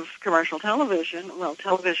of commercial television, well,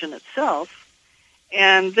 television itself,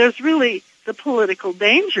 and there's really the political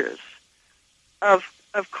dangers of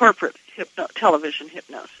corporate television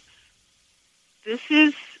hypnosis. This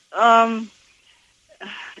is,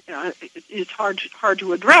 it's hard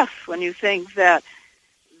to address when you think that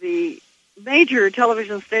the major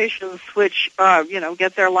television stations, which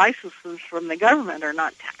get their licenses from the government, are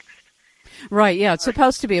not taxed. Right, yeah, it's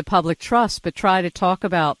supposed to be a public trust, but try to talk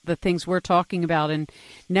about the things we're talking about in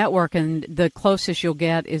network, and the closest you'll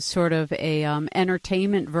get is sort of a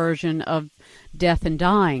entertainment version of death and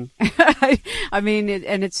dying. I mean,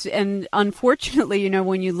 and unfortunately,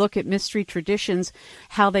 when you look at mystery traditions,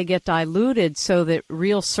 how they get diluted so that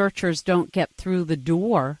real searchers don't get through the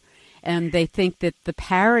door, and they think that the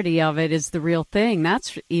parody of it is the real thing.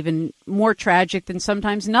 That's even more tragic than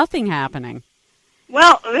sometimes nothing happening.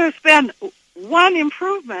 Well, there's been one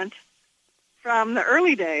improvement from the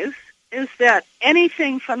early days, is that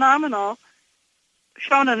anything phenomenal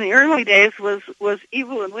shown in the early days was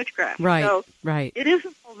evil and witchcraft. Right, so right. It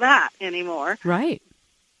isn't all that anymore. Right.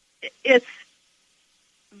 It's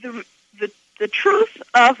the truth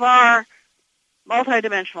of our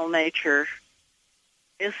multidimensional nature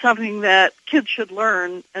is something that kids should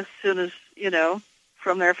learn as soon as,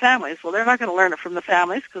 from their families. Well, they're not going to learn it from the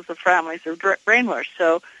families because the families are brainwashed,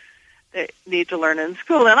 so they need to learn it in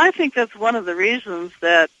school. And I think that's one of the reasons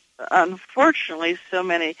that, unfortunately, so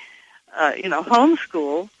many,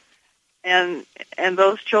 homeschool, and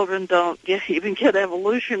those children don't even get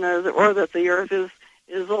evolution or that the Earth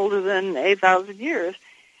is older than 8,000 years.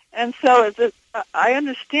 And so I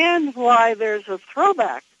understand why there's a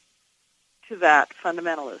throwback to that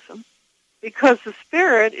fundamentalism, because the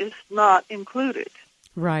spirit is not included.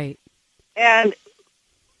 Right. And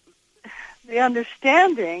the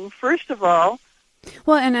understanding, first of all...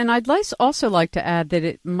 Well, and I'd also like to add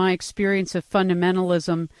that my experience of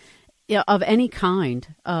fundamentalism of any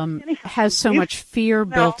kind has so much fear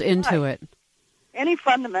built into it. Any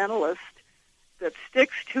fundamentalist that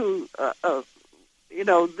sticks to,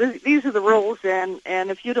 these are the rules, and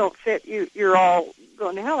if you don't fit, you're all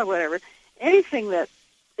going to hell or whatever. Anything that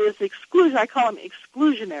is I call them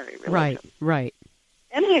exclusionary religion. Right, right.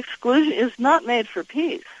 Any exclusion is not made for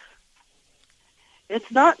peace.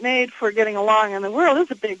 It's not made for getting along in the world.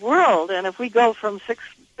 It's a big world, and if we go from 6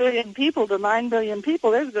 billion people to 9 billion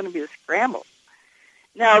people, there's going to be a scramble.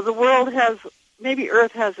 Now, the world maybe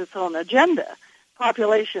Earth has its own agenda.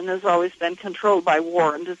 Population has always been controlled by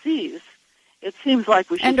war and disease. It seems like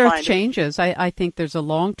we should And Earth changes. I think there's a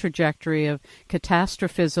long trajectory of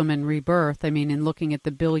catastrophism and rebirth. I mean, in looking at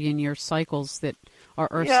the billion-year cycles that our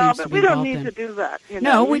Earth seems to be involved in. Yeah, but we don't need to do that.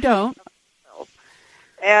 No, we don't.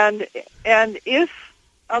 And if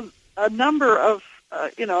a number of,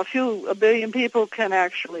 a billion people can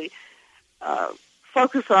actually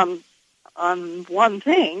focus on one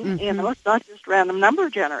thing, it's not just random number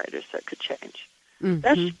generators that could change.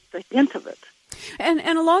 That's the hint of it. And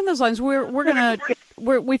along those lines,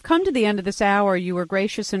 we've come to the end of this hour. You were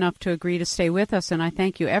gracious enough to agree to stay with us, and I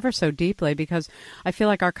thank you ever so deeply, because I feel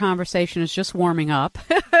like our conversation is just warming up.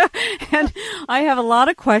 And I have a lot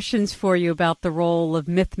of questions for you about the role of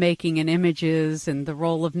myth-making and images and the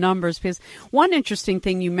role of numbers, because one interesting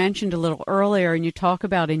thing you mentioned a little earlier, and you talk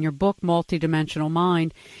about in your book, Multidimensional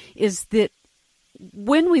Mind, is that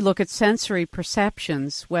when we look at sensory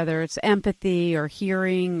perceptions, whether it's empathy or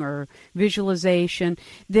hearing or visualization,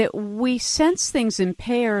 that we sense things in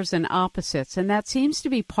pairs and opposites, and that seems to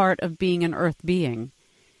be part of being an Earth being.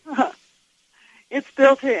 It's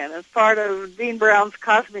built in as part of Dean Brown's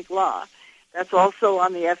Cosmic Law. That's also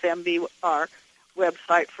on the FMBR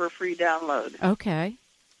website for free download. Okay.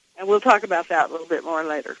 And we'll talk about that a little bit more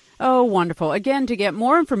later. Oh, wonderful. Again, to get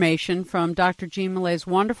more information from Dr. Jean Millet's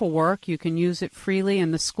wonderful work, you can use it freely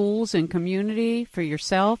in the schools and community for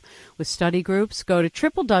yourself with study groups. Go to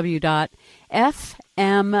www.fmbr.org.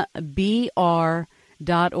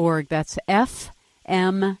 That's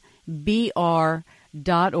fmbr.org.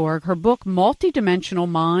 Her book, Multidimensional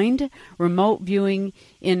Mind, Remote Viewing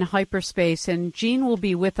in Hyperspace. And Jean will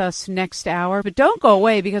be with us next hour. But don't go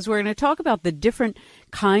away, because we're going to talk about the different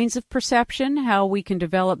kinds of perception, how we can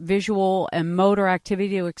develop visual and motor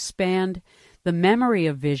activity to expand the memory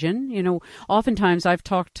of vision. You know, oftentimes I've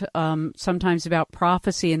talked sometimes about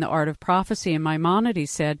prophecy and the art of prophecy, and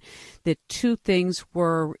Maimonides said that two things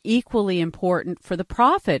were equally important for the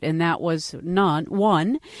prophet, and that was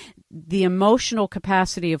one, the emotional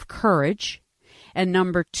capacity of courage, and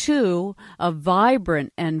number two, a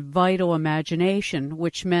vibrant and vital imagination,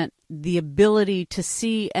 which meant the ability to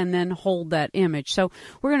see and then hold that image. So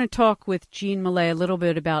we're going to talk with Jean Millet a little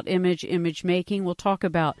bit about image making. We'll talk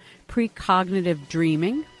about precognitive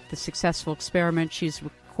dreaming, the successful experiment she's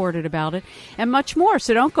recorded about it, and much more.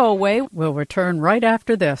 So don't go away. We'll return right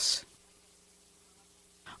after this.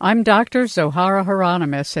 I'm Dr. Zohara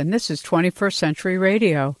Hieronymus, and this is 21st Century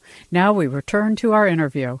Radio. Now we return to our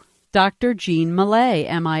interview. Dr. Jean Millet,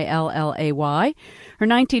 Millay. Her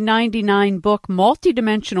 1999 book,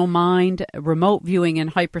 Multidimensional Mind, Remote Viewing in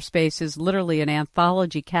Hyperspace, is literally an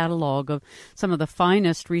anthology catalog of some of the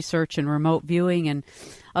finest research in remote viewing and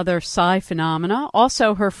other psi phenomena.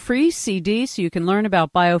 Also, her free CD, so you can learn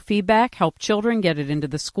about biofeedback, help children get it into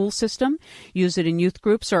the school system, use it in youth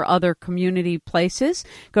groups or other community places.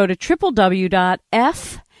 Go to www.fmbr.org.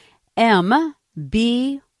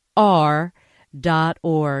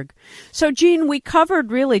 So, Jean, we covered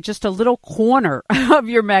really just a little corner of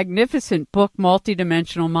your magnificent book,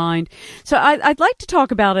 Multidimensional Mind. So I'd like to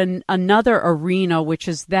talk about another arena, which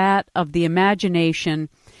is that of the imagination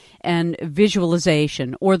and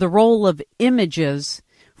visualization, or the role of images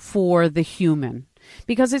for the human.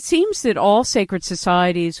 Because it seems that all sacred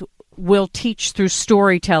societies will teach through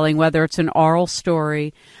storytelling, whether it's an oral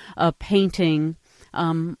story, a painting,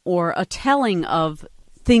 or a telling of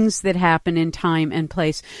things that happen in time and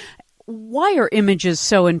place. Why are images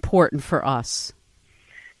so important for us?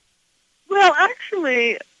 Well,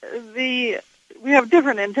 actually, we have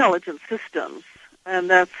different intelligence systems, and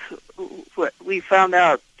that's what we found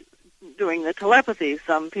out doing the telepathy.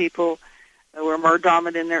 Some people were more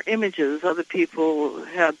dominant in their images. Other people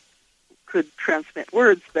could transmit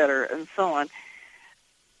words better, and so on.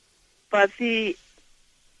 But the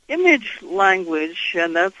image language,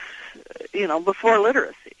 and that's before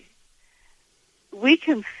literacy, we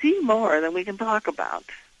can see more than we can talk about.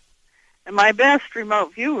 And my best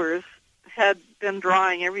remote viewers had been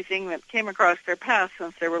drawing everything that came across their path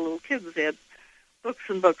since they were little kids. They had books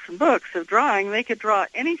and books and books of drawing. They could draw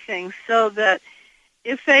anything, so that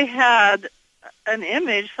if they had an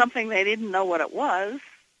image, something they didn't know what it was,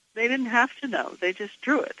 they didn't have to know. They just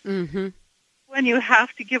drew it. Mm-hmm. When you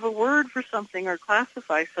have to give a word for something or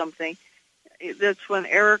classify something, that's when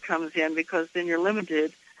error comes in, because then you're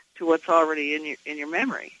limited to what's already in your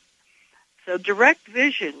memory. So direct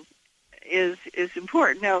vision is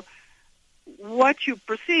important. Now, what you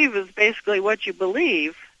perceive is basically what you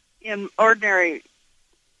believe in ordinary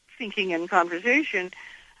thinking and conversation,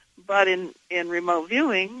 but in remote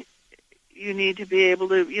viewing, you need to be able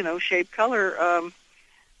to shape color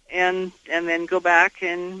and then go back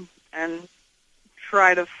and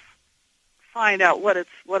try to find out what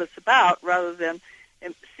it's about, rather than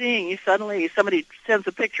seeing suddenly somebody sends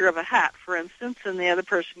a picture of a hat, for instance, and the other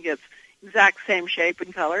person gets exact same shape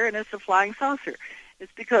and color, and it's a flying saucer.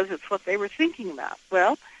 It's because it's what they were thinking about.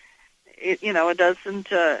 Well, it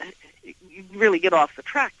doesn't. You really get off the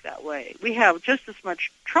track that way. We have just as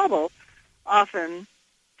much trouble often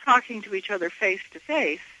talking to each other face to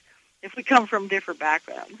face if we come from different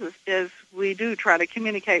backgrounds as we do try to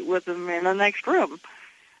communicate with them in the next room.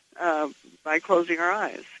 By closing our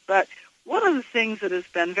eyes. But one of the things that has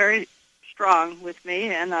been very strong with me,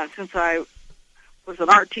 and since I was an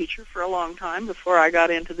art teacher for a long time before I got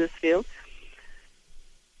into this field,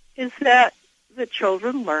 is that the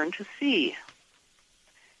children learn to see.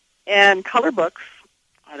 And color books,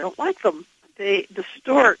 I don't like them. They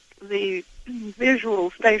distort the visual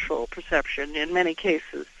spatial perception in many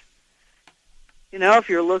cases. If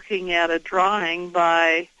you're looking at a drawing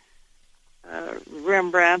by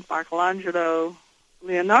Rembrandt, Michelangelo,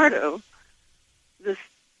 Leonardo, the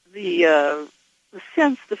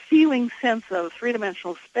feeling sense of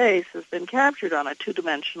three-dimensional space has been captured on a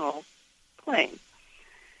two-dimensional plane.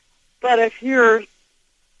 But if your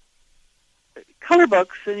color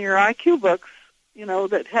books and your IQ books,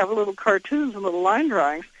 that have little cartoons and little line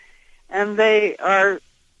drawings, and they are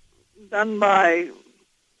done by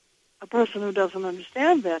a person who doesn't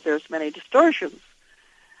understand that there's many distortions.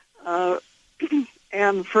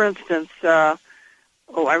 And for instance, I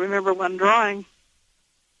remember one drawing.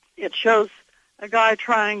 It shows a guy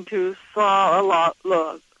trying to saw a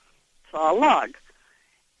log.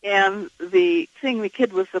 And the thing the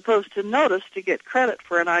kid was supposed to notice to get credit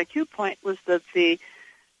for an IQ point was that the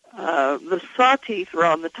saw teeth were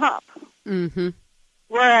on the top. Mm-hmm.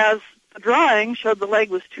 Whereas the drawing showed the leg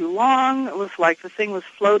was too long. It was like the thing was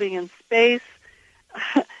floating in space.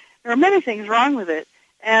 There are many things wrong with it.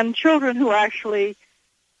 And children who actually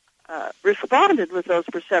responded with those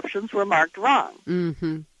perceptions were marked wrong.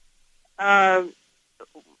 Mm-hmm.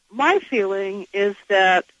 My feeling is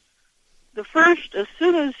that as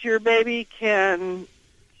soon as your baby can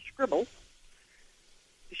scribble,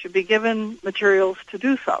 you should be given materials to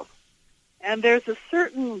do so. And there's a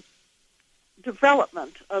certain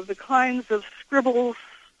development of the kinds of scribbles,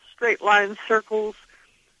 straight lines, circles,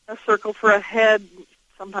 a circle for a head,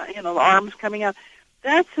 sometimes, the arms coming out.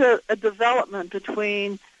 That's a development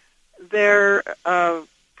between their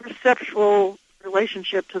perceptual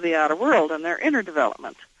relationship to the outer world and their inner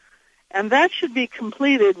development. And that should be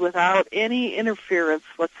completed without any interference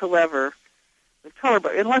whatsoever with color,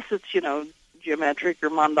 but unless it's, geometric or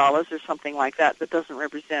mandalas or something like that doesn't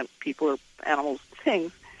represent people or animals and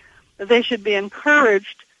things. They should be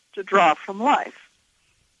encouraged to draw from life.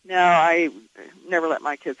 Now, I never let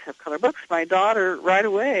my kids have color books. My daughter, right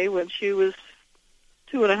away, when she was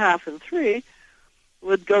 2.5 and 3,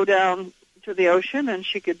 would go down to the ocean, and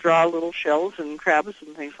she could draw little shells and crabs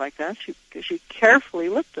and things like that. She carefully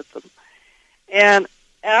looked at them. And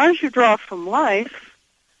as you draw from life,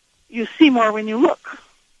 you see more when you look.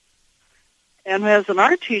 And as an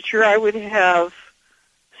art teacher, I would have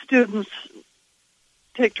students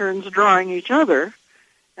take turns drawing each other,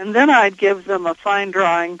 and then I'd give them a fine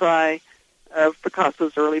drawing by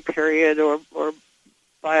Picasso's early period or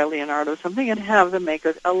by Leonardo or something, and have them make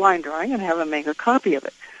a line drawing and have them make a copy of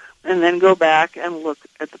it, and then go back and look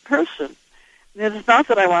at the person. And it's not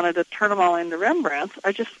that I wanted to turn them all into Rembrandts.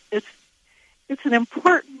 It's an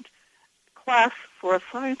important class for a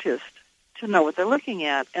scientist to know what they're looking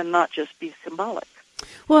at and not just be symbolic.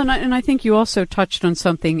 Well, and I think you also touched on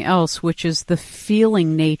something else, which is the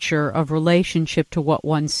feeling nature of relationship to what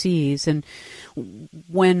one sees. And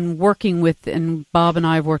when working with, and Bob and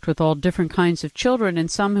I have worked with all different kinds of children, and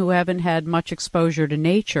some who haven't had much exposure to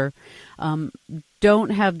nature, don't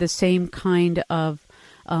have the same kind of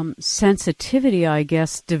sensitivity, I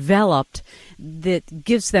guess, developed that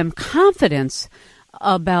gives them confidence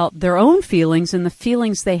about their own feelings and the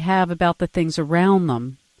feelings they have about the things around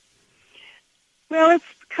them. Well, it's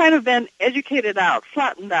kind of been educated out,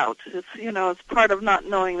 flattened out. It's part of not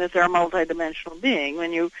knowing that they're a multidimensional being.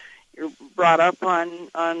 When you're brought up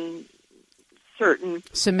on certain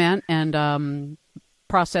cement and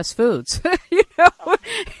processed foods, it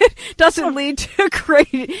doesn't lead to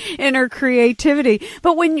great inner creativity.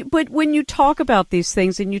 But when you talk about these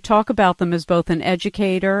things, and you talk about them as both an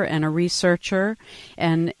educator and a researcher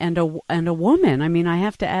and a woman, I mean, I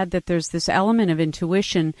have to add that there's this element of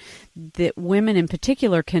intuition that women in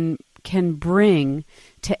particular can bring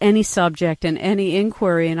to any subject and any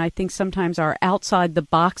inquiry, and I think sometimes our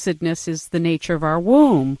outside-the-boxedness is the nature of our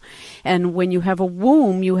womb. And when you have a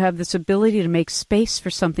womb, you have this ability to make space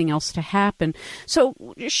for something else to happen. So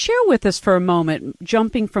share with us for a moment,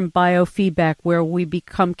 jumping from biofeedback, where we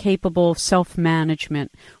become capable of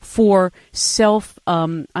self-management for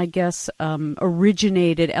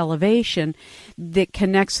originated elevation that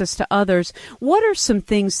connects us to others. What are some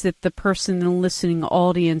things that the person in the listening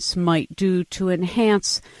audience might do to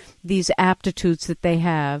enhance these aptitudes that they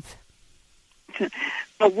have?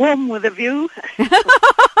 A womb with a view.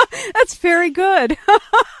 That's very good.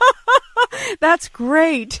 That's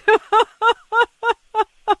great.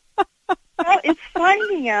 Well, it's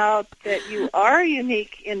finding out that you are a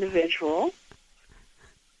unique individual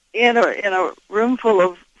in a room full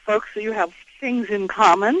of folks that you have things in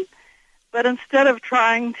common, but instead of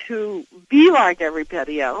trying to be like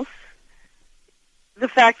everybody else, the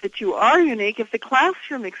fact that you are unique, if the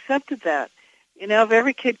classroom accepted that, if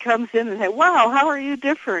every kid comes in and say, wow, how are you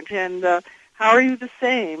different, and how are you the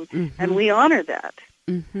same, mm-hmm. and we honor that.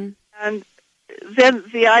 Mm-hmm. And then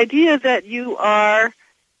the idea that you are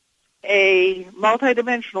a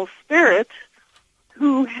multidimensional spirit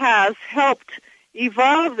who has helped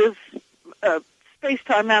evolve this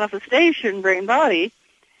space-time manifestation, brain-body,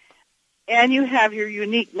 and you have your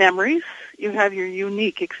unique memories, you have your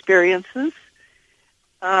unique experiences,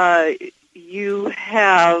 you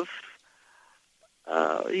have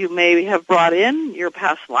You may have brought in your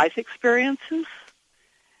past life experiences,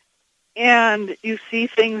 and you see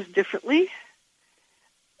things differently.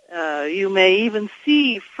 You may even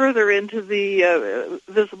see further into the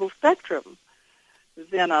visible spectrum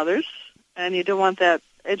than others, and you don't want that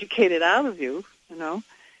educated out of you,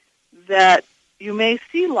 that you may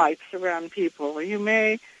see lights around people. You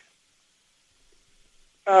may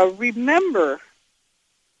remember.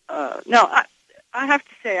 I have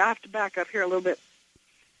to say, I have to back up here a little bit.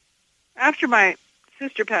 After my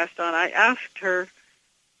sister passed on, I asked her,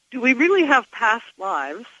 do we really have past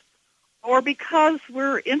lives? Or because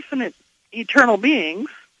we're infinite, eternal beings,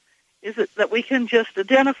 is it that we can just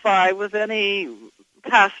identify with any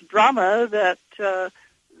past drama that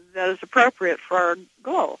is appropriate for our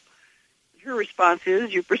goal? Her response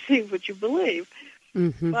is, you perceive what you believe.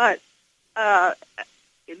 Mm-hmm. But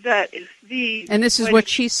that is the... And this is what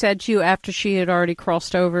she said to you after she had already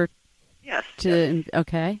crossed over? Yes. Yes.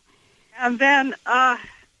 Okay. And then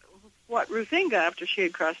what Ruth Inga, after she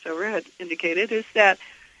had crossed over, had indicated is that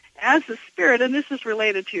as the spirit, and this is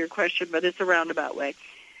related to your question, but it's a roundabout way,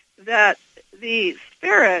 that the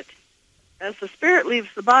spirit, as the spirit leaves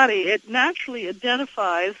the body, it naturally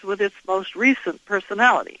identifies with its most recent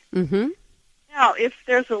personality. Mm-hmm. Now, if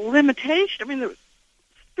there's a limitation, the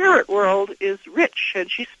spirit world is rich,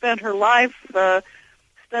 and she spent her life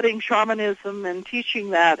studying shamanism and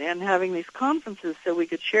teaching that and having these conferences so we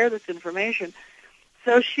could share this information.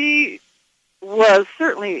 So she was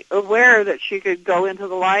certainly aware that she could go into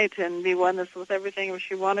the light and be oneness with everything if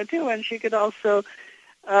she wanted to, and she could also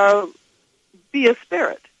be a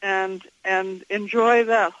spirit and enjoy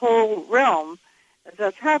that whole realm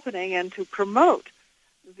that's happening, and to promote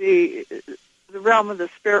the realm of the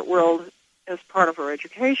spirit world as part of her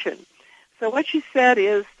education. So what she said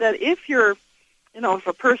is that if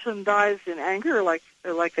a person dies in anger, like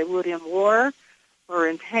they would in war or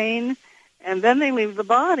in pain, and then they leave the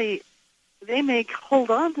body, they may hold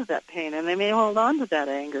on to that pain and they may hold on to that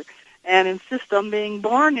anger and insist on being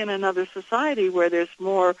born in another society where there's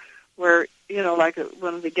more, like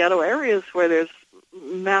one of the ghetto areas where there's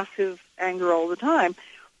massive anger all the time.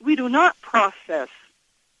 We do not process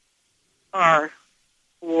our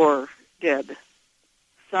war dead.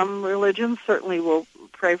 Some religions certainly will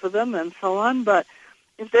pray for them and so on, but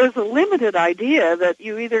if there's a limited idea that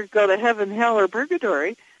you either go to heaven, hell, or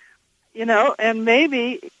purgatory, and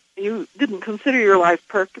maybe you didn't consider your life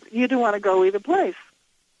perfect, you don't want to go either place.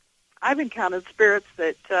 I've encountered spirits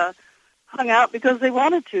that hung out because they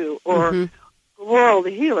wanted to, or Laurel,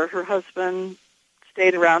 the healer, her husband,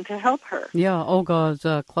 stayed around to help her. Yeah, Olga is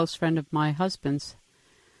a close friend of my husband's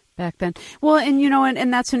back then. Well,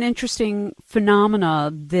 and that's an interesting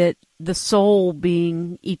phenomena, that the soul,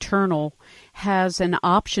 being eternal, has an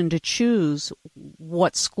option to choose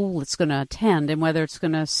what school it's going to attend and whether it's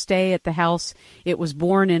going to stay at the house it was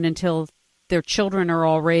born in until their children are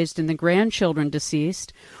all raised and the grandchildren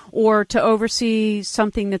deceased, or to oversee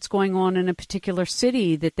something that's going on in a particular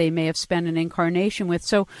city that they may have spent an incarnation with.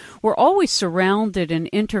 So we're always surrounded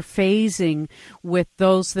and interphasing with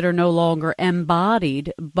those that are no longer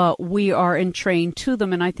embodied, but we are entrained to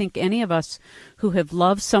them. And I think any of us who have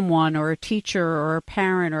loved someone, or a teacher or a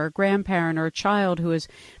parent or a grandparent or a child who has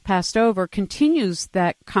passed over, continues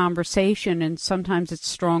that conversation, and sometimes it's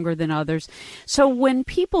stronger than others. So when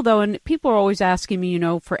people, though, and people are always asking me,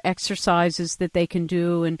 for exercises that they can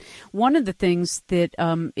do, and one of the things that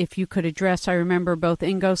if you could address, I remember both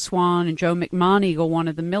Ingo Swann and Joe McMoneagle, one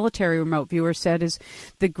of the military remote viewers, said is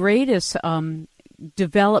the greatest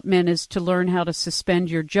development is to learn how to suspend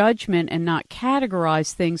your judgment and not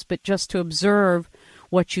categorize things, but just to observe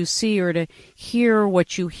what you see, or to hear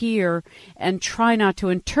what you hear, and try not to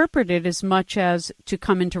interpret it as much as to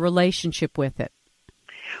come into relationship with it.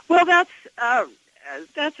 Well, that's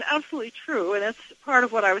absolutely true, and that's part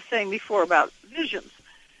of what I was saying before about visions.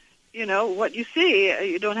 What you see,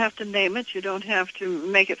 you don't have to name it. You don't have to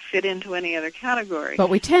make it fit into any other category. But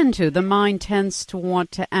we tend to. The mind tends to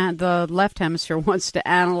want to, the left hemisphere wants to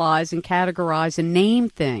analyze and categorize and name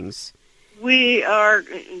things. We are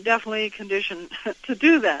definitely conditioned to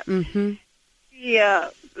do that. Mm-hmm.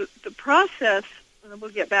 The process, and we'll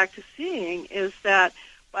get back to seeing, is that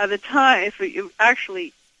by the time, if you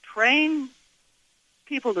actually train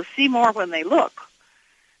people to see more when they look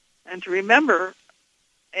and to remember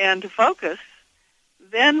and to focus,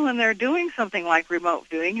 then when they're doing something like remote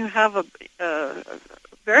viewing, you have a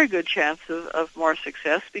very good chance of more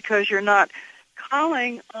success, because you're not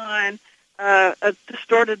calling on a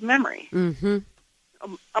distorted memory. Mm-hmm.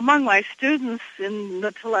 Among my students in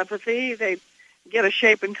the telepathy, they get a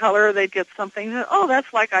shape and color, they'd get something that,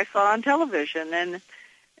 that's like I saw on television. And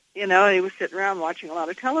you know, he was sitting around watching a lot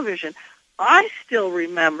of television. I still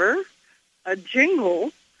remember a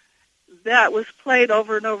jingle that was played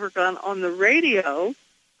over and over again on the radio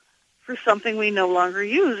for something we no longer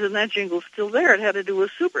use, and that jingle's still there. It had to do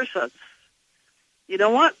with super suds. You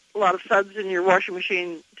don't want a lot of suds in your washing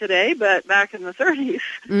machine today, but back in the 30s,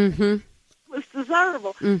 it was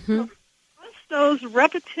desirable. So those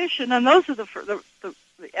repetition, and those are the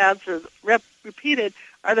ads are repeated,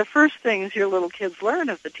 are the first things your little kids learn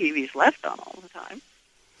if the TV's left on all the time.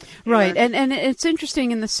 Right, and it's interesting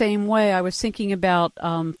in the same way. I was thinking about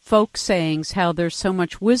folk sayings, how there's so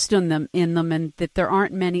much wisdom in them, and that there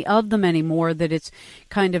aren't many of them anymore, that it's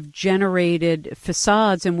kind of generated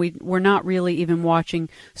facades, and we're not really even watching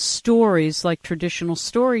stories like traditional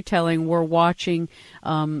storytelling. We're watching,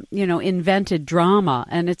 invented drama,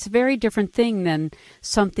 and it's a very different thing than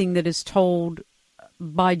something that is told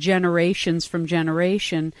by generations from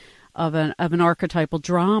generation of an archetypal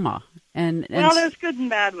drama. And well, there's good and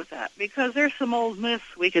bad with that, because there's some old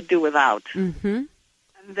myths we could do without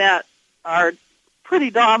that are pretty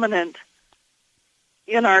dominant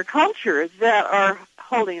in our culture that are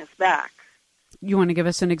holding us back. You want to give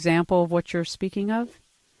us an example of what you're speaking of?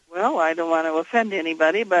 Well, I don't want to offend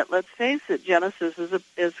anybody, but let's face it, Genesis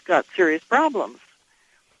has got serious problems.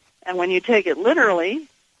 And when you take it literally,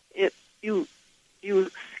 you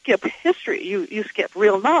skip history, you skip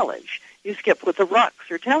real knowledge, you skip what the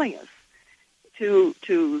rocks are telling us. To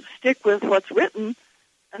stick with what's written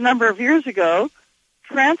a number of years ago,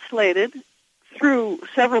 translated through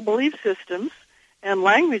several belief systems and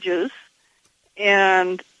languages,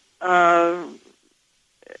 and and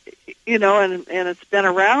it's been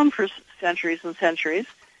around for centuries and centuries,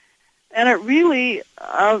 and it really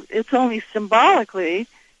it's only symbolically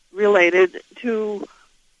related to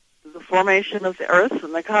the formation of the Earth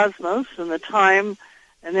and the cosmos and the time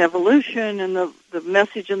and the evolution and the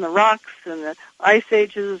message in the rocks and the ice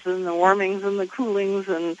ages and the warmings and the coolings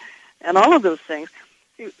and all of those things.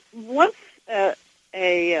 Once a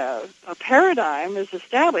paradigm is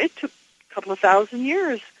established, it took a couple of thousand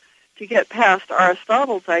years to get past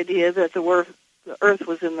Aristotle's idea that the Earth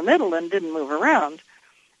was in the middle and didn't move around.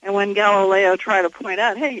 And when Galileo tried to point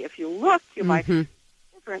out, hey, if you look, you might be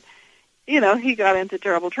different, he got into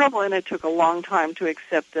terrible trouble, and it took a long time to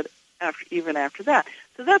accept it even after that.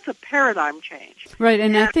 So that's a paradigm change. Right,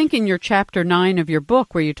 and I think in your chapter 9 of your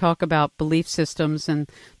book, where you talk about belief systems and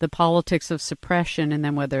the politics of suppression, and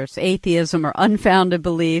then whether it's atheism or unfounded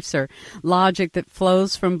beliefs or logic that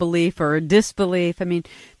flows from belief or disbelief, I mean,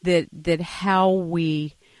 that how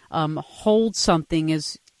we hold something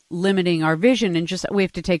is limiting our vision. And we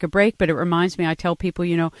have to take a break, but it reminds me, I tell people,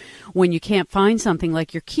 when you can't find something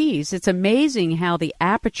like your keys, it's amazing how the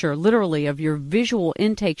aperture, literally, of your visual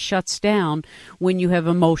intake shuts down when you have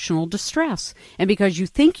emotional distress. And because you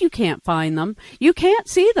think you can't find them, you can't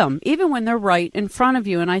see them, even when they're right in front of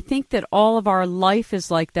you. And I think that all of our life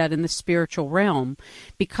is like that in the spiritual realm.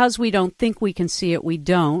 Because we don't think we can see it, we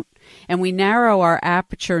don't. And we narrow our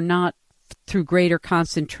aperture not through greater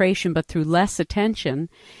concentration, but through less attention.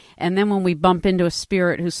 And then when we bump into a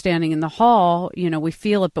spirit who's standing in the hall, we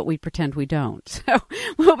feel it, but we pretend we don't. So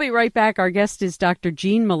we'll be right back. Our guest is Dr.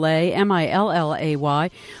 Jean Millay,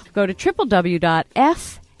 Millay. Go to www.fmbr.org.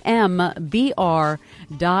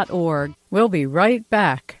 We'll be right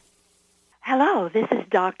back. Hello, this is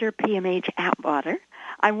Dr. PMH Atwater.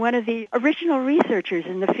 I'm one of the original researchers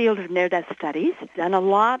in the field of near-death studies. Done a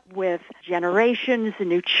lot with generations, the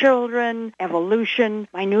new children, evolution,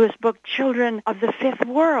 my newest book, Children of the Fifth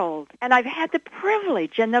World. And I've had the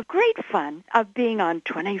privilege and the great fun of being on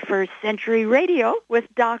 21st Century Radio with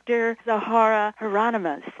Dr. Zohara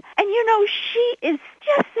Hieronymus. And she is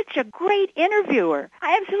just such a great interviewer.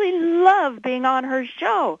 I absolutely love being on her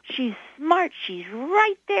show. She's smart. She's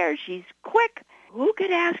right there. She's quick. Who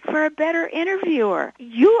could ask for a better interviewer?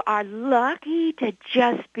 You are lucky to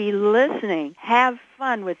just be listening. Have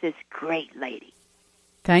fun with this great lady.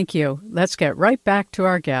 Thank you. Let's get right back to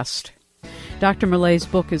our guest. Dr. Millay's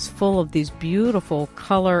book is full of these beautiful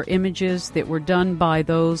color images that were done by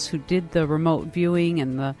those who did the remote viewing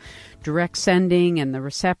and the direct sending and the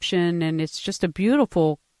reception, and it's just a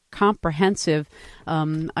beautiful, comprehensive,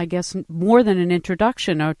 I guess more than an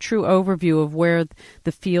introduction, a true overview of where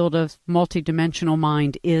the field of multidimensional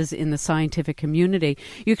mind is in the scientific community.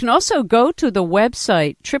 You can also go to the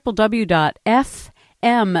website www.fmbr.org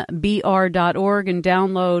wmbr.org, and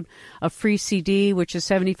download a free CD, which is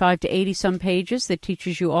 75 to 80 some pages, that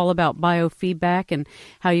teaches you all about biofeedback and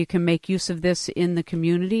how you can make use of this in the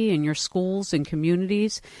community, in your schools and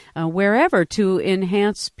communities, wherever, to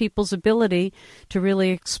enhance people's ability to really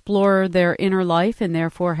explore their inner life and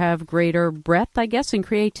therefore have greater breadth, I guess, and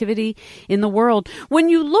creativity in the world. When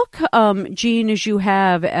you look, Jean, as you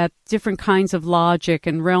have, at different kinds of logic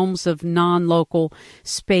and realms of non-local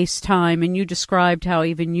space-time, and you described how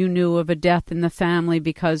even you knew of a death in the family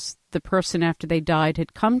because the person after they died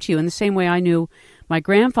had come to you. In the same way I knew my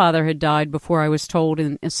grandfather had died before I was told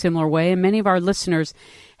in a similar way, and many of our listeners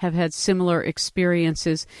have had similar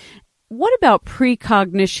experiences. What about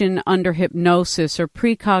precognition under hypnosis, or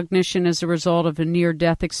precognition as a result of a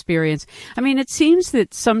near-death experience? I mean, it seems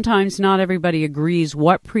that sometimes not everybody agrees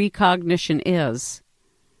what precognition is.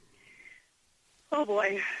 Oh,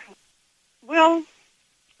 boy. Well,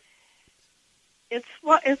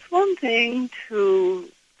 it's one thing to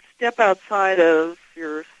step outside of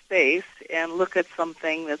your space and look at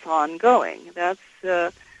something that's ongoing. That's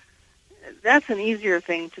an easier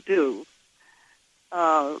thing to do.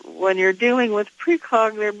 When you're dealing with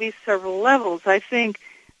precog, there'd be several levels. I think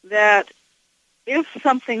that if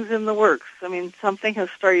something's in the works, I mean, something has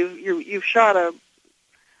started. You've shot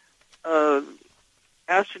a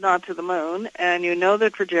astronaut to the moon, and you know the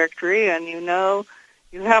trajectory, and you know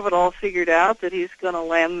you have it all figured out that he's going to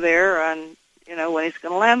land there on, when he's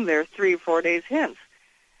going to land there 3 or 4 days hence.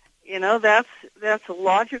 That's a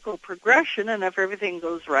logical progression, and if everything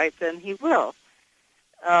goes right, then he will.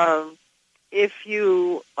 If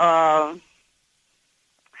you have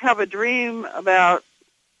a dream about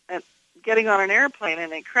getting on an airplane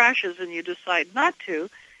and it crashes and you decide not to,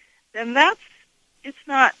 then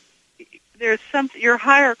your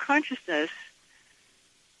higher consciousness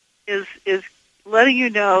is letting you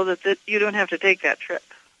know that you don't have to take that trip,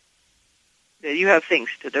 that you have things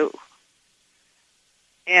to do.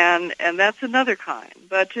 And that's another kind.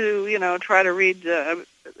 But to, try to read the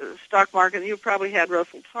stock market, you probably had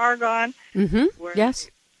Russell Targon. Mm-hmm.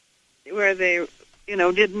 Where they,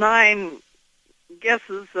 did 9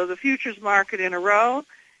 guesses of the futures market in a row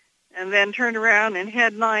and then turned around and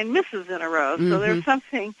had 9 misses in a row. Mm-hmm. So there's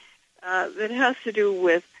something that has to do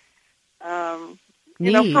with, for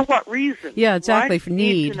what reason. Yeah, exactly, for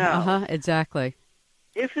need need. to know. Exactly.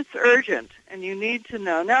 If it's urgent and you need to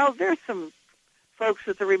know. Now, there's some folks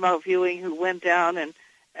at the remote viewing who went down and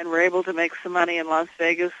were able to make some money in Las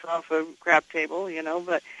Vegas off a crap table,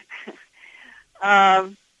 but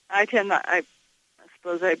I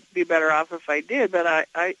suppose I'd be better off if I did, but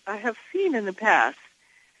I have seen in the past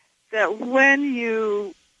that when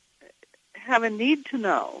you have a need to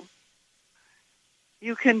know,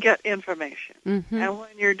 you can get information. Mm-hmm. And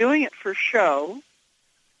when you're doing it for show,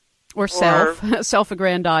 or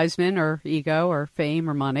self-aggrandizement, or ego, or fame,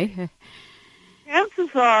 or money, chances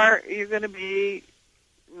are you're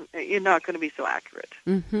not going to be so accurate.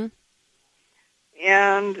 Mm-hmm.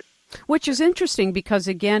 And which is interesting because,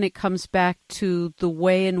 again, it comes back to the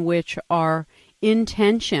way in which our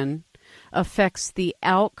intention affects the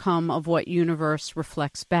outcome of what universe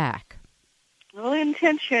reflects back. Well,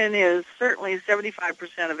 intention is certainly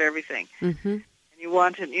 75% of everything. Mm-hmm. And you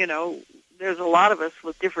want to, there's a lot of us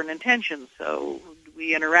with different intentions. So do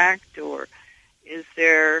we interact, or is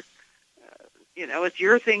there, it's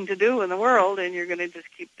your thing to do in the world, and you're going to just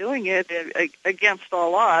keep doing it against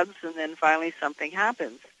all odds, and then finally something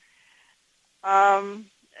happens. A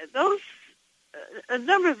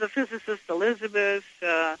number of the physicists, Elizabeth,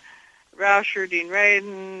 Rauscher, Dean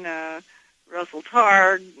Radin, Russell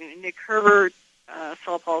Targ, Nick Herbert,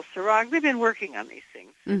 Saul Paul Sirag, they've been working on these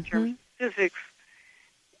things in terms of physics,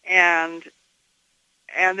 and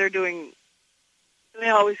they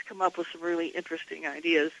always come up with some really interesting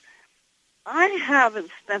ideas. I haven't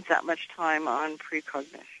spent that much time on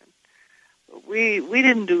precognition. We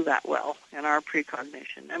didn't do that well in our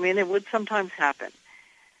precognition. I mean, it would sometimes happen.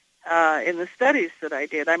 In the studies that I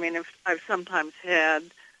did, if I've sometimes had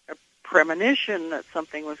a premonition that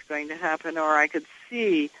something was going to happen, or I could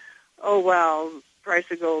see, oh, wow, price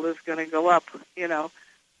of gold is going to go up,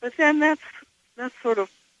 But then that's sort of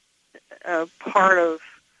part of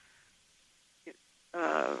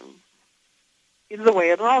the way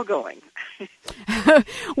it's all going.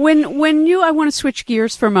 When you, I want to switch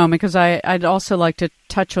gears for a moment because I'd also like to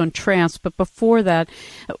touch on trance, but before that,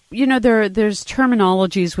 there's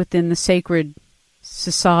terminologies within the sacred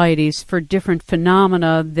societies for different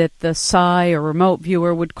phenomena that the psi or remote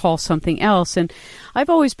viewer would call something else, and I've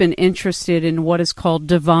always been interested in what is called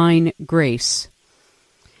divine grace.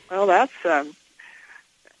 Well, that's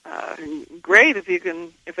great if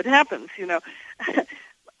it happens,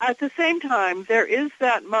 at the same time, there is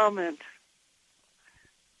that moment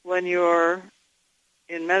when you're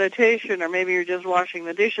in meditation, or maybe you're just washing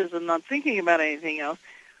the dishes and not thinking about anything else,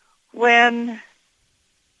 when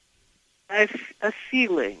a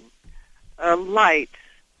feeling, a light,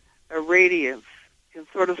 a radiance can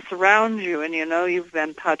sort of surround you, and you know you've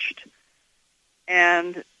been touched,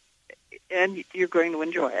 and you're going to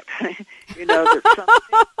enjoy it. You know that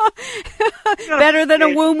something better than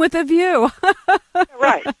a womb with a view.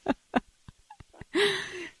 Right.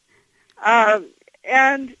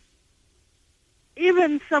 And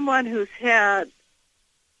even someone who's had,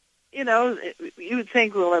 you know, you would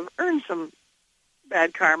think will have earned some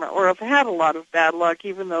bad karma or have had a lot of bad luck,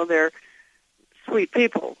 even though they're sweet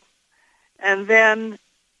people. And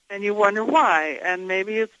you wonder why, and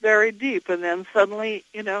maybe it's buried deep, and then suddenly,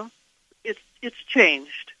 you know, it's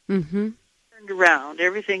changed, turned around.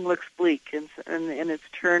 Everything looks bleak, and it's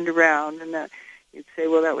turned around, and that you'd say,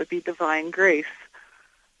 well, that would be divine grace.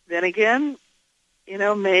 Then again, you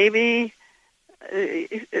know, maybe,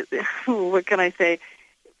 what can I say?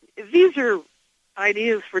 These are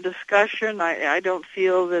ideas for discussion. I don't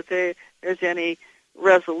feel that there's any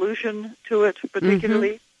resolution to it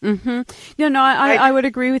particularly. No, I would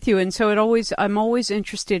agree with you. And so I'm always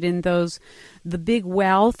interested in the big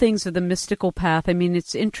wow things of the mystical path. I mean,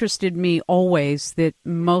 it's interested me always that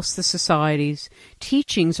most of the society's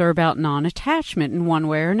teachings are about non-attachment in one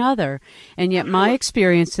way or another. And yet my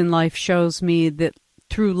experience in life shows me that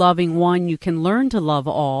through loving one, you can learn to love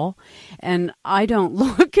all. And I don't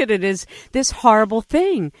look at it as this horrible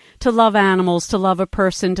thing to love animals, to love a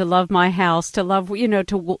person, to love my house, to love, you know,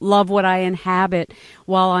 to love what I inhabit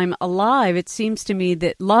while I'm alive. It seems to me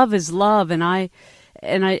that love is love. Anyway,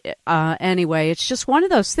 it's just one of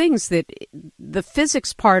those things that the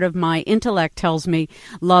physics part of my intellect tells me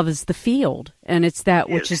love is the field, and it's that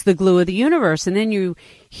which is the glue of the universe. And then you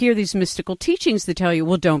hear these mystical teachings that tell you,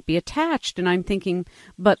 well, don't be attached. And I'm thinking,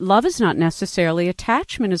 but love is not necessarily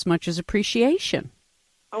attachment as much as appreciation.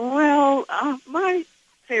 Well, my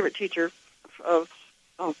favorite teacher of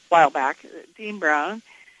a while back, Dean Brown,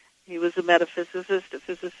 he was a metaphysicist, a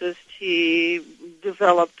physicist. He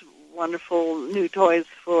developed wonderful new toys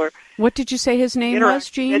for... What did you say his name was,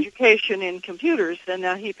 Jean? Education in computers, and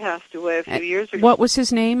now he passed away a few years ago. What was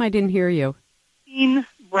his name? I didn't hear you. Dean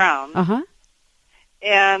Brown. Uh-huh.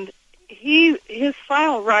 And his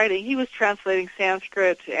final writing, he was translating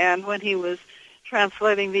Sanskrit, and when he was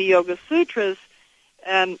translating the Yoga Sutras,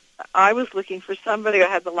 and I was looking for somebody, I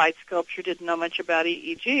had the light sculpture, didn't know much about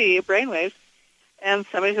EEG, brainwaves, and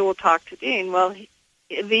somebody who will talk to Dean. Well,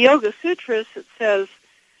 in the Yoga Sutras, it says,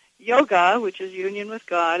 yoga, which is union with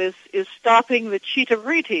God, is stopping the chitta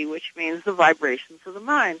vritti, which means the vibrations of the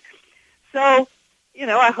mind. So, you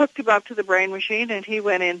know, I hooked him up to the brain machine, and he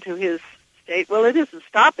went into his state. Well, it isn't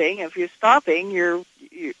stopping. If you're stopping, you're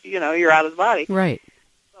out of the body. Right.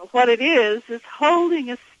 So what it is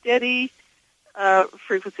holding a steady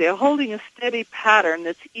frequency, holding a steady pattern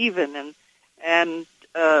that's even and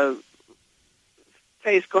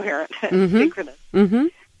phase coherent, synchronous.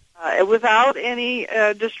 Without any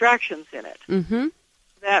distractions in it.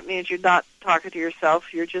 That means you're not talking to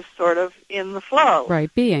yourself. You're just sort of in the flow.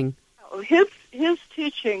 Right, being. His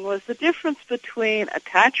teaching was the difference between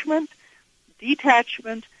attachment,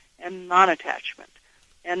 detachment, and non-attachment.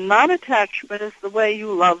 And non-attachment is the way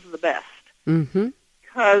you love the best.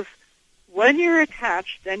 Because when you're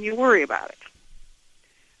attached, then you worry about it.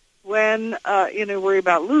 When you worry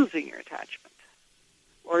about losing your attachment,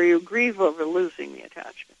 or you grieve over losing the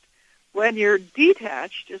attachment. When you're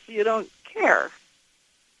detached, you don't care.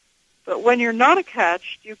 But when you're not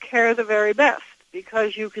attached, you care the very best,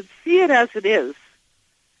 because you can see it as it is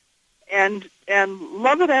and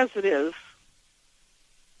love it as it is.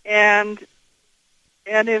 And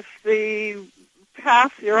if the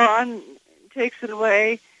path you're on takes it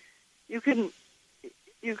away, you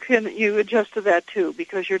adjust to that too,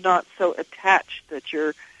 because you're not so attached that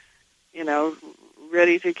you're,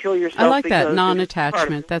 ready to kill yourself. I like that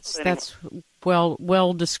non-attachment. That's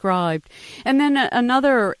well described. And then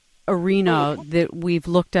another arena that we've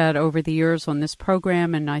looked at over the years on this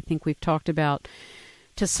program, and I think we've talked about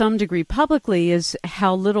to some degree publicly, is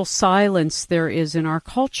how little silence there is in our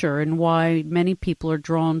culture, and why many people are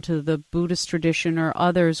drawn to the Buddhist tradition or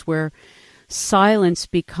others where silence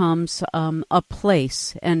becomes a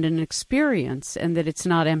place and an experience, and that it's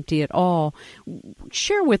not empty at all.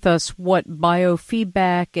 Share with us what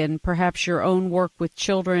biofeedback and perhaps your own work with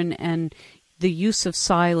children and the use of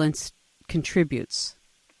silence contributes.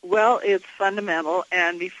 Well, it's fundamental,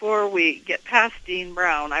 and before we get past Dean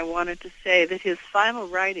Brown, I wanted to say that his final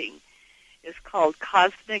writing is called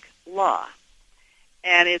Cosmic Law,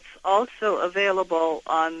 And it's also available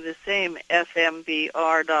on the same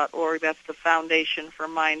fmbr.org. That's the Foundation for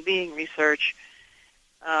Mind Being Research.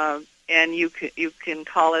 And you can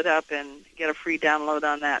call it up and get a free download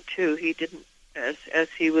on that too. He didn't, as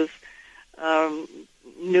he was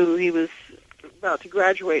knew he was about to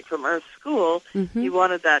graduate from Earth School, he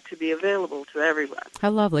wanted that to be available to everyone. How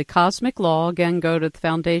lovely. Cosmic Law. Again, go to the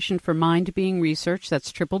Foundation for Mind Being Research.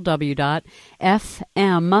 That's www.fmbr.org.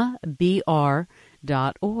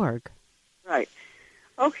 Right.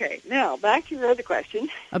 Okay, now back to your other question.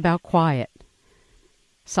 About quiet.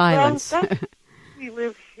 Silence. Well, we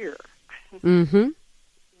live here. Mm-hmm.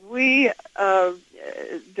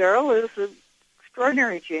 Daryl is an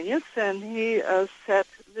extraordinary genius, and he set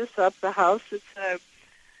this up, the house. It's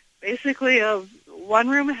basically a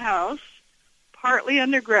one-room house, partly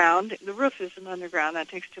underground. The roof isn't underground. That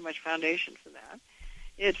takes too much foundation for that.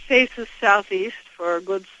 It faces southeast for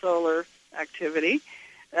good solar activity.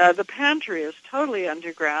 The pantry is totally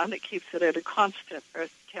underground. It keeps it at a constant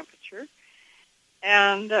earth temperature.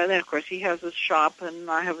 And then, of course, he has his shop, and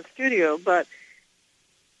I have a studio. But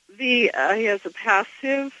he has a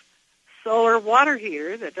passive solar water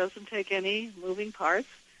heater that doesn't take any moving parts.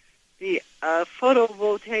 The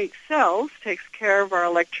photovoltaic cells takes care of our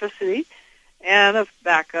electricity, and a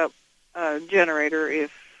backup generator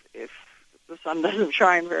if the sun doesn't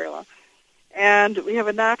shine very long. And we have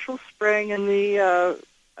a natural spring, and the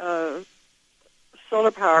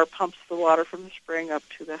solar power pumps the water from the spring up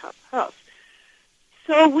to the house.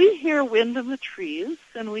 So we hear wind in the trees,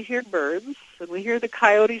 and we hear birds, and we hear the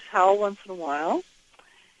coyotes howl once in a while.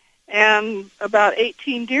 And about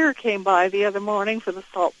 18 deer came by the other morning for the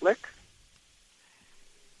salt lick.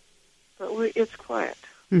 But it's quiet.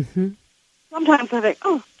 Mm-hmm. Sometimes I think,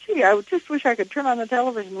 oh, gee, I just wish I could turn on the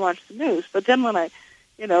television and watch the news. But then when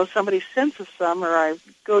somebody senses some, or I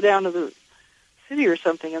go down to the city or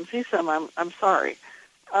something and see some, I'm sorry.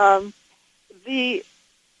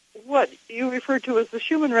 What you refer to as the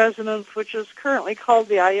Schumann resonance, which is currently called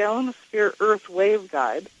the Ionosphere Earth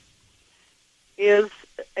Waveguide, is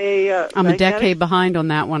I'm a decade behind on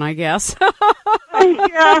that one, I guess.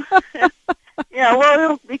 Yeah. Well,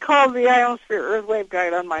 it'll be called the Ionosphere Earth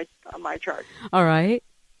Waveguide on my chart. All right.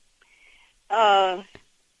 And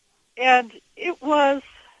it was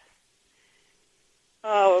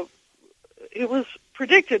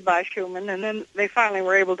predicted by Schumann, and then they finally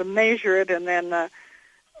were able to measure it, and then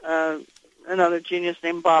another genius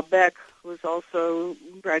named Bob Beck, who was also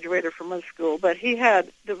graduated from Earth School, but he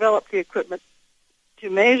had developed the equipment to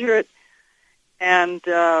measure it, and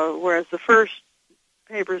whereas the first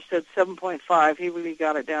paper said 7.5, he really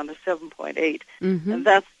got it down to 7.8, mm-hmm. and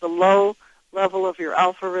that's the low level of your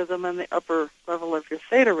alpha rhythm and the upper level of your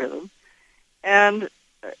theta rhythm. And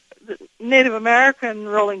the Native American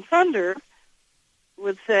Rolling Thunder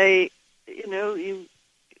would say,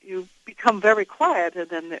 you become very quiet, and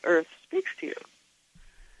then the earth speaks to you.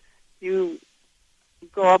 You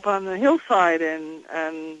go up on the hillside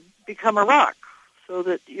and become a rock, so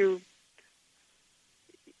that you're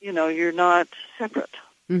not separate.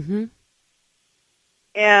 Mm-hmm.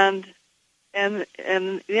 And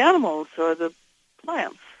the animals or the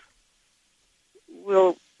plants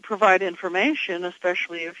will provide information,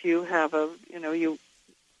 especially if you have you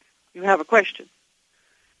have a question.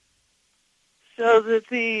 So that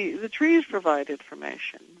the trees provide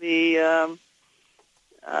information. When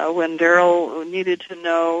Daryl needed to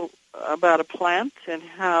know about a plant and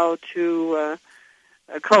how to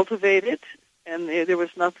cultivate it, and there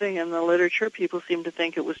was nothing in the literature, people seemed to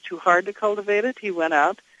think it was too hard to cultivate it, he went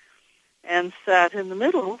out and sat in the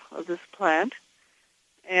middle of this plant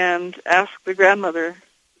and asked the grandmother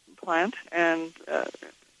plant and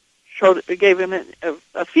gave him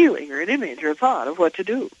a feeling or an image or a thought of what to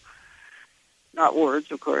do. Not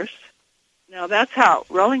words, of course. Now, that's how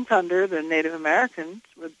Rolling Thunder, the Native Americans,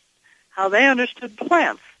 how they understood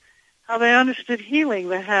plants, how they understood healing.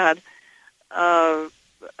 They had,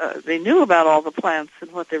 they knew about all the plants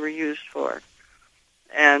and what they were used for.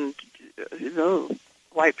 And,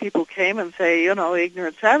 white people came and say,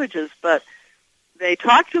 ignorant savages, but they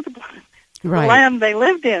talked to the land they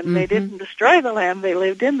lived in. Mm-hmm. They didn't destroy the land they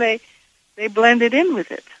lived in. They blended in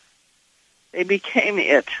with it. They became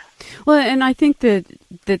it. Well, and I think that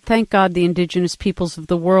thank God the indigenous peoples of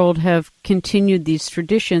the world have continued these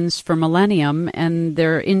traditions for millennium, and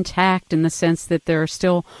they're intact in the sense that there are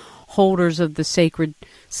still holders of the sacred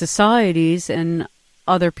societies, and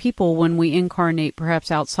other people, when we incarnate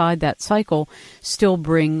perhaps outside that cycle, still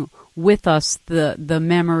bring with us the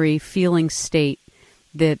memory feeling state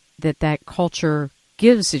that culture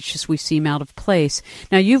gives. It's just we seem out of place.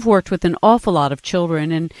 Now, you've worked with an awful lot of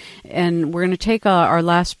children, and we're going to take our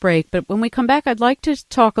last break. But when we come back, I'd like to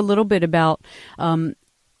talk a little bit about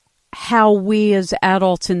how we as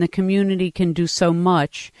adults in the community can do so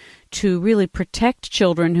much to really protect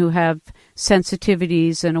children who have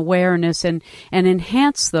sensitivities and awareness and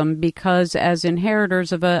enhance them, because as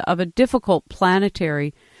inheritors of a difficult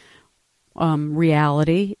planetary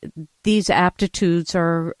reality, these aptitudes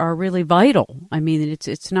are really vital. I mean,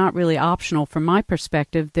 it's not really optional from my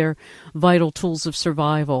perspective. They're vital tools of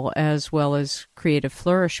survival as well as creative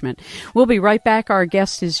flourishment. We'll be right back. Our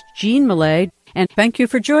guest is Jean Millay, and thank you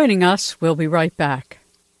for joining us. We'll be right back.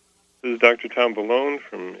 This is Dr. Tom Vallone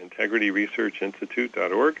from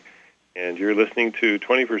IntegrityResearchInstitute.org, and you're listening to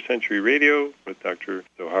 21st Century Radio with Dr.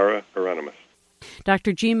 Zohara Hieronymus.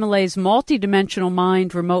 Dr. Jean Millay's multidimensional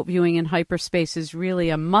mind, remote viewing in hyperspace is really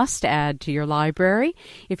a must-add to your library.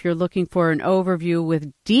 If you're looking for an overview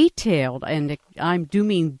with detailed, and I do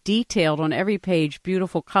mean detailed on every page,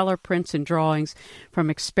 beautiful color prints and drawings from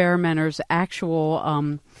experimenters'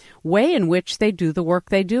 actual way in which they do the work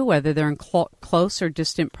they do, whether they're in close or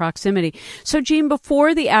distant proximity. So, Jean,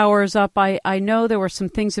 before the hour is up, I know there were some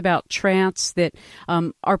things about trance that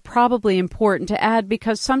are probably important to add,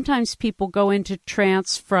 because sometimes people go into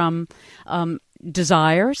trance from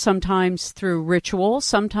desire, sometimes through ritual,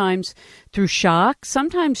 sometimes through shock,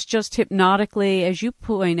 sometimes just hypnotically, as you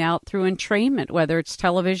point out, through entrainment, whether it's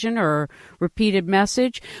television or repeated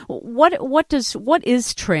message. What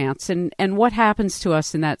is trance, and what happens to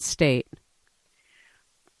us in that state?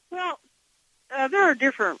 Well, there are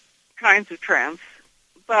different kinds of trance,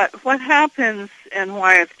 but what happens and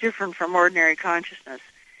why it's different from ordinary consciousness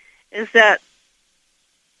is that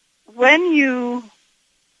when you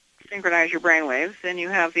synchronize your brainwaves, then you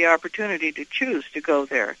have the opportunity to choose to go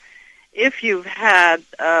there. If you've had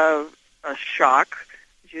a shock,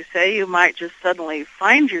 as you say, you might just suddenly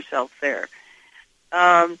find yourself there.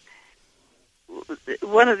 One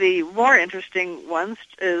of the more interesting ones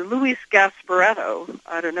is Luis Gasparetto.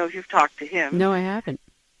 I don't know if you've talked to him. No, I haven't.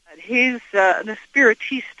 He's an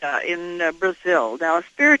espiritista in Brazil. Now, a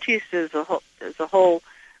spiritista is a whole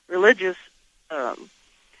religious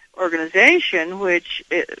organization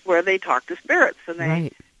where they talk to spirits, and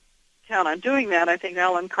they count on doing that. I think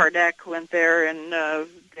Allan Kardec went there in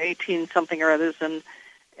 18-something or others and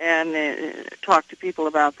talked to people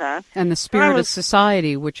about that. And the Spiritist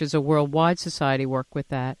Society, which is a worldwide society, work with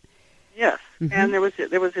that. Yes, and there was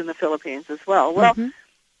in the Philippines as well. Well,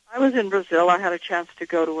 I was in Brazil. I had a chance to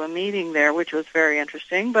go to a meeting there, which was very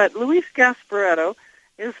interesting. But Luis Gasparetto,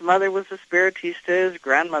 his mother was a spiritista, his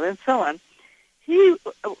grandmother, and so on. He,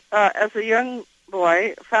 as a young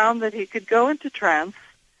boy, found that he could go into trance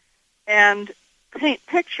and paint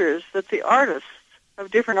pictures that the artists,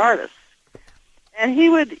 of different artists. And he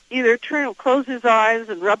would either close his eyes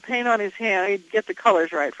and rub paint on his hand. He'd get the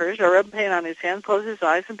colors right first, or rub paint on his hand, close his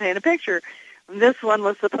eyes, and paint a picture. And this one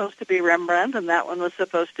was supposed to be Rembrandt, and that one was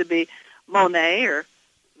supposed to be Monet or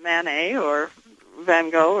Manet or Van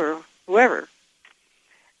Gogh or whoever.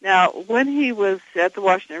 Now, when he was at the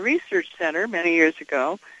Washington Research Center many years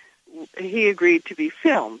ago, he agreed to be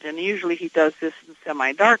filmed, and usually he does this in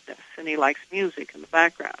semi-darkness, and he likes music in the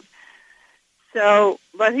background. So,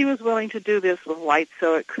 but he was willing to do this with light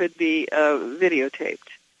so it could be videotaped.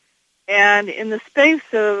 And in the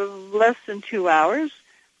space of less than 2 hours,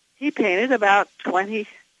 he painted about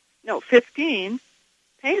 15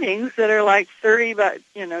 paintings that are like 20 by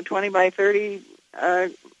 30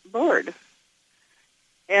 board.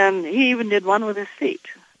 And he even did one with his feet.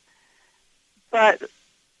 But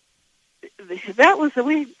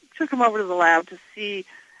we took him over to the lab to see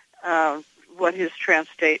what his trance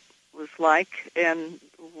state was like and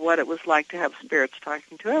what it was like to have spirits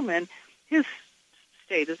talking to him. And his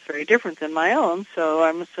state is very different than my own, so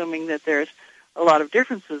I'm assuming that there's a lot of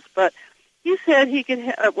differences. But he said he could,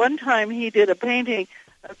 at one time he did a painting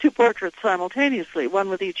of 2 portraits simultaneously, one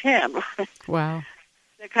with each hand. Wow.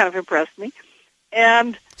 That kind of impressed me.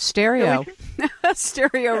 And stereo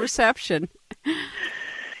reception.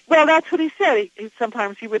 Well, that's what he said.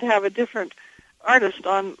 Sometimes he would have a different artist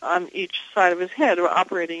on each side of his head or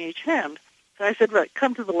operating each hand. So I said, right,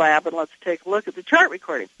 come to the lab and let's take a look at the chart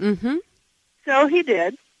recording. Mm-hmm. So he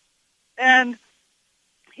did. And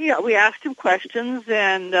we asked him questions,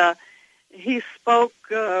 and he spoke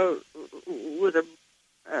with a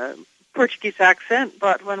Portuguese accent,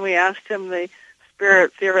 but when we asked him, the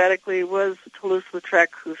spirit theoretically was Toulouse-Lautrec,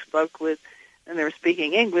 who spoke with, and they were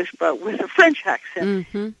speaking English, but with a French accent.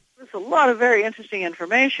 Mm-hmm. There's a lot of very interesting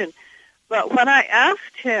information. But when I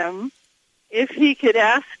asked him if he could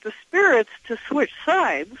ask the spirits to switch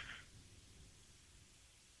sides,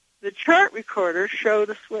 the chart recorder showed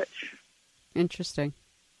a switch. Interesting.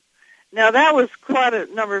 Now, that was quite a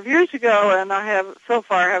number of years ago, and I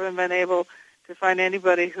haven't been able to find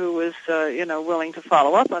anybody who was, willing to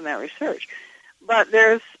follow up on that research. But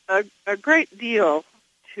there's a great deal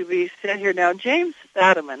to be said here. Now, James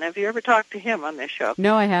Fadiman, have you ever talked to him on this show?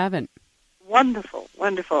 No, I haven't. Wonderful,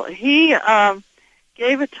 wonderful. He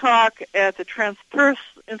gave a talk at the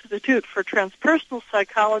Institute for Transpersonal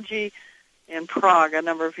Psychology in Prague a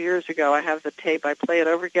number of years ago. I have the tape. I play it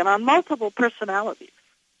over again on multiple personalities.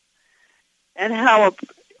 And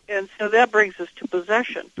so that brings us to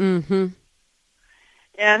possession. Mm-hmm.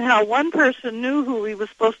 And how one person knew who he was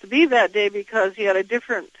supposed to be that day because he had a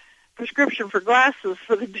different prescription for glasses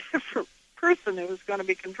for the different person who was going to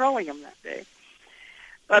be controlling him that day.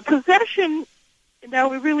 But possession,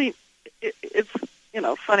 now it's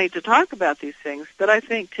funny to talk about these things, but I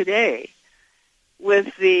think today,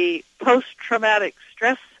 with the post-traumatic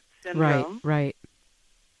stress syndrome, right.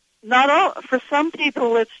 For some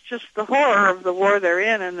people, it's just the horror of the war they're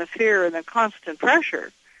in and the fear and the constant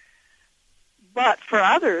pressure. But for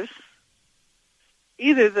others,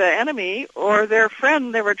 either the enemy or their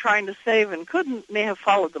friend they were trying to save and couldn't may have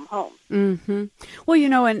followed them home. Mm-hmm.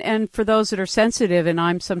 Well, and for those that are sensitive, and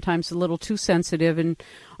I'm sometimes a little too sensitive and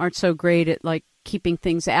aren't so great at keeping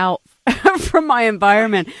things out from my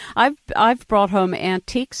environment, I've brought home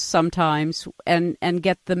antiques sometimes and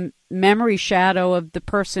get the memory shadow of the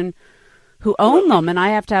person who own them, and I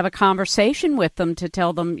have to have a conversation with them to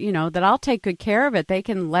tell them, that I'll take good care of it. They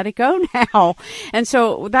can let it go now. And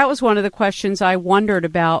so that was one of the questions I wondered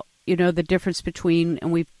about, the difference between,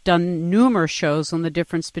 and we've done numerous shows on the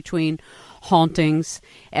difference between hauntings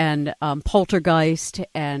and poltergeist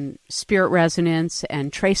and spirit resonance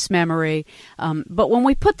and trace memory. But when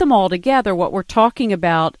we put them all together, what we're talking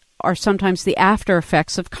about are sometimes the after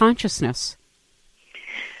effects of consciousness.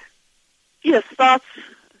 Yes, thoughts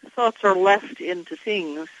are left into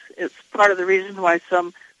things. It's part of the reason why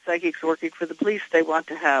some psychics working for the police, they want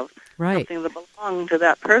to have something that belongs to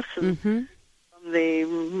that person. Mm-hmm. From the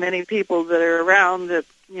many people that are around that,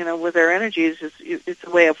 with their energies, it's a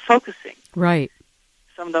way of focusing. Right.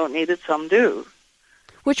 Some don't need it, some do.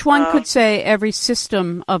 Which one could say every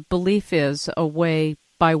system of belief is a way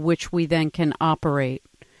by which we then can operate?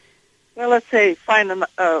 Well, let's say find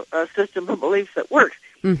a system of beliefs that works.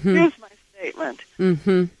 Mm-hmm. Here's my statement.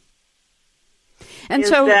 Mm-hmm. And is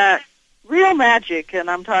so that real magic, and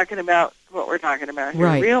I'm talking about what we're talking about here.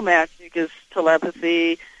 Right. Real magic is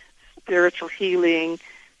telepathy, spiritual healing,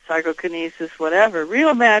 psychokinesis, whatever.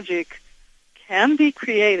 Real magic can be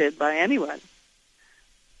created by anyone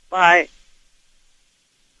by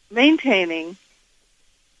maintaining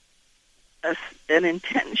an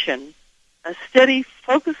intention, a steady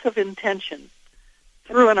focus of intention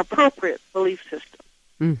through an appropriate belief system.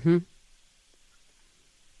 Mm-hmm.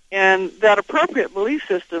 And that appropriate belief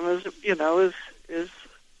system is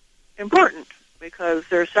important because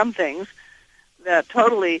there are some things that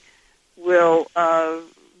totally will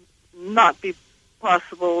not be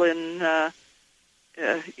possible in the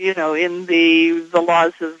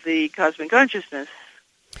laws of the cosmic consciousness.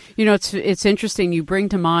 It's interesting. You bring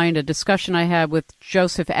to mind a discussion I had with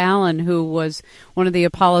Joseph Allen, who was one of the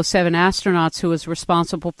Apollo 7 astronauts who was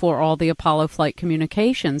responsible for all the Apollo flight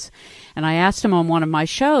communications. And I asked him on one of my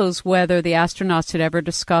shows whether the astronauts had ever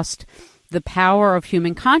discussed the power of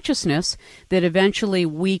human consciousness, that eventually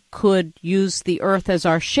we could use the Earth as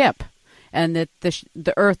our ship, and that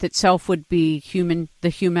the Earth itself would be the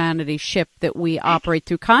humanity ship that we operate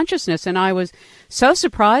through consciousness. And I was so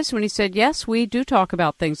surprised when he said, yes, we do talk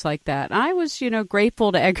about things like that. And I was,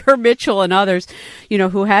 grateful to Edgar Mitchell and others,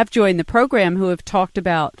 who have joined the program, who have talked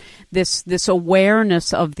about this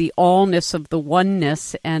awareness of the allness, of the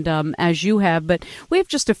oneness, and as you have. But we have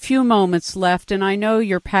just a few moments left, and I know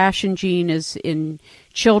your passion, Jean, is in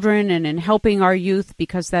children and in helping our youth,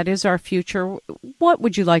 because that is our future. What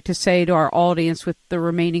would you like to say to our audience with the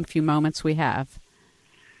remaining few moments we have?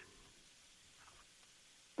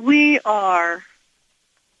 We are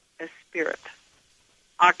a spirit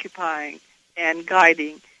occupying and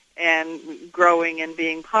guiding and growing and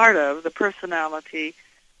being part of the personality,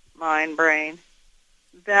 mind, brain,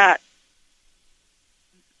 that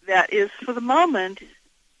is for the moment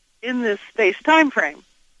in this space-time frame.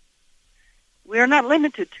 We are not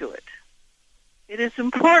limited to it. It is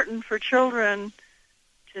important for children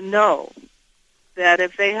to know that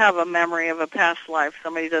if they have a memory of a past life,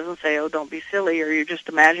 somebody doesn't say, oh, don't be silly, or you're just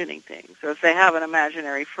imagining things, or if they have an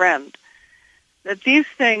imaginary friend, that these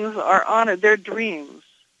things are honored. They're dreams.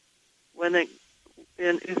 When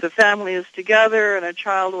if the family is together and a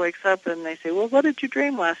child wakes up and they say, well, what did you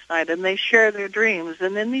dream last night? And they share their dreams,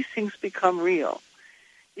 and then these things become real.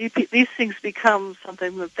 These things become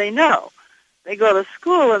something that they know. They go to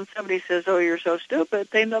school and somebody says, oh, you're so stupid.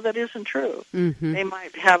 They know that isn't true. Mm-hmm. They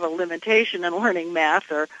might have a limitation in learning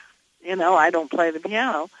math or, I don't play the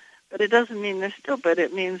piano, but it doesn't mean they're stupid.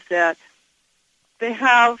 It means that they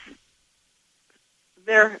have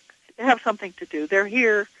something to do. They're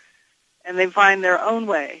here, and they find their own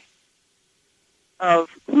way of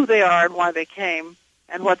who they are and why they came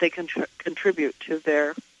and what they contribute to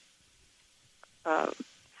their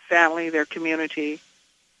family, their community,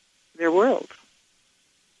 their world.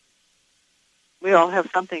 We all have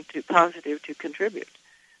something positive to contribute.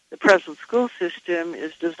 The present school system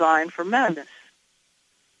is designed for madness.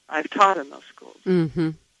 I've taught in those schools. Mm-hmm.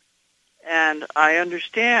 And I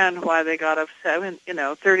understand why they got upset,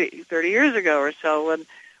 30 years ago or so when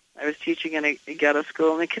I was teaching in a ghetto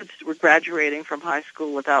school, and the kids were graduating from high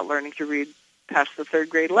school without learning to read past the third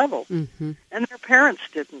grade level. Mm-hmm. And their parents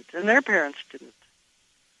didn't, and their parents didn't.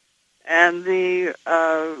 And the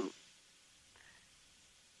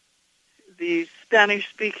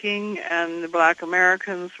Spanish-speaking and the Black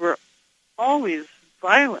Americans were always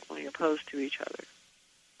violently opposed to each other.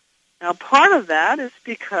 Now, part of that is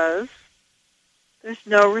because there's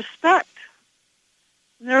no respect.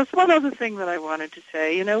 And there's one other thing that I wanted to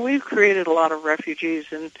say. We've created a lot of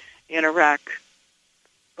refugees in Iraq.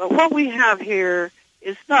 But what we have here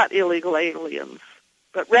is not illegal aliens,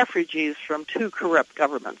 but refugees from two corrupt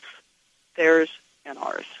governments, theirs and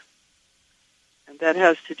ours. And that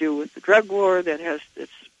has to do with the drug war, it's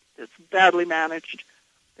badly managed,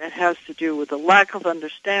 that has to do with the lack of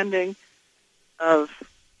understanding of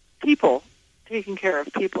people, taking care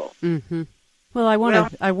of people. Mm-hmm. Well, I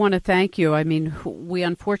want to thank you. I mean, we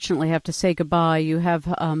unfortunately have to say goodbye. You have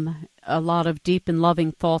a lot of deep and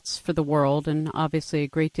loving thoughts for the world, and obviously a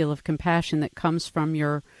great deal of compassion that comes from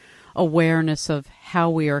your awareness of how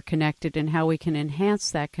we are connected and how we can enhance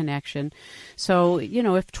that connection. So,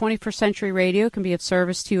 if 21st Century Radio can be of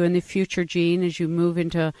service to you in the future, Jean, as you move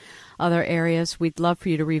into other areas, we'd love for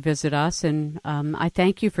you to revisit us. And I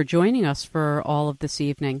thank you for joining us for all of this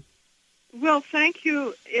evening. Well, thank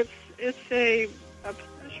you. It's a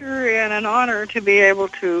pleasure and an honor to be able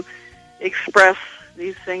to express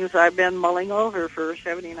these things I've been mulling over for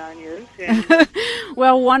 79 years.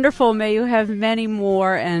 Well, wonderful. May you have many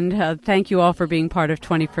more, and thank you all for being part of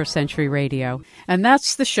 21st Century Radio. And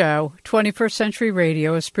that's the show. 21st Century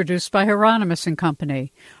Radio is produced by Hieronymus and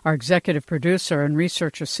Company. Our executive producer and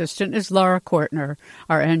research assistant is Laura Kortner.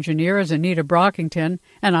 Our engineer is Anita Brockington,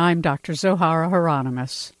 and I'm Dr. Zohara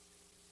Hieronymus.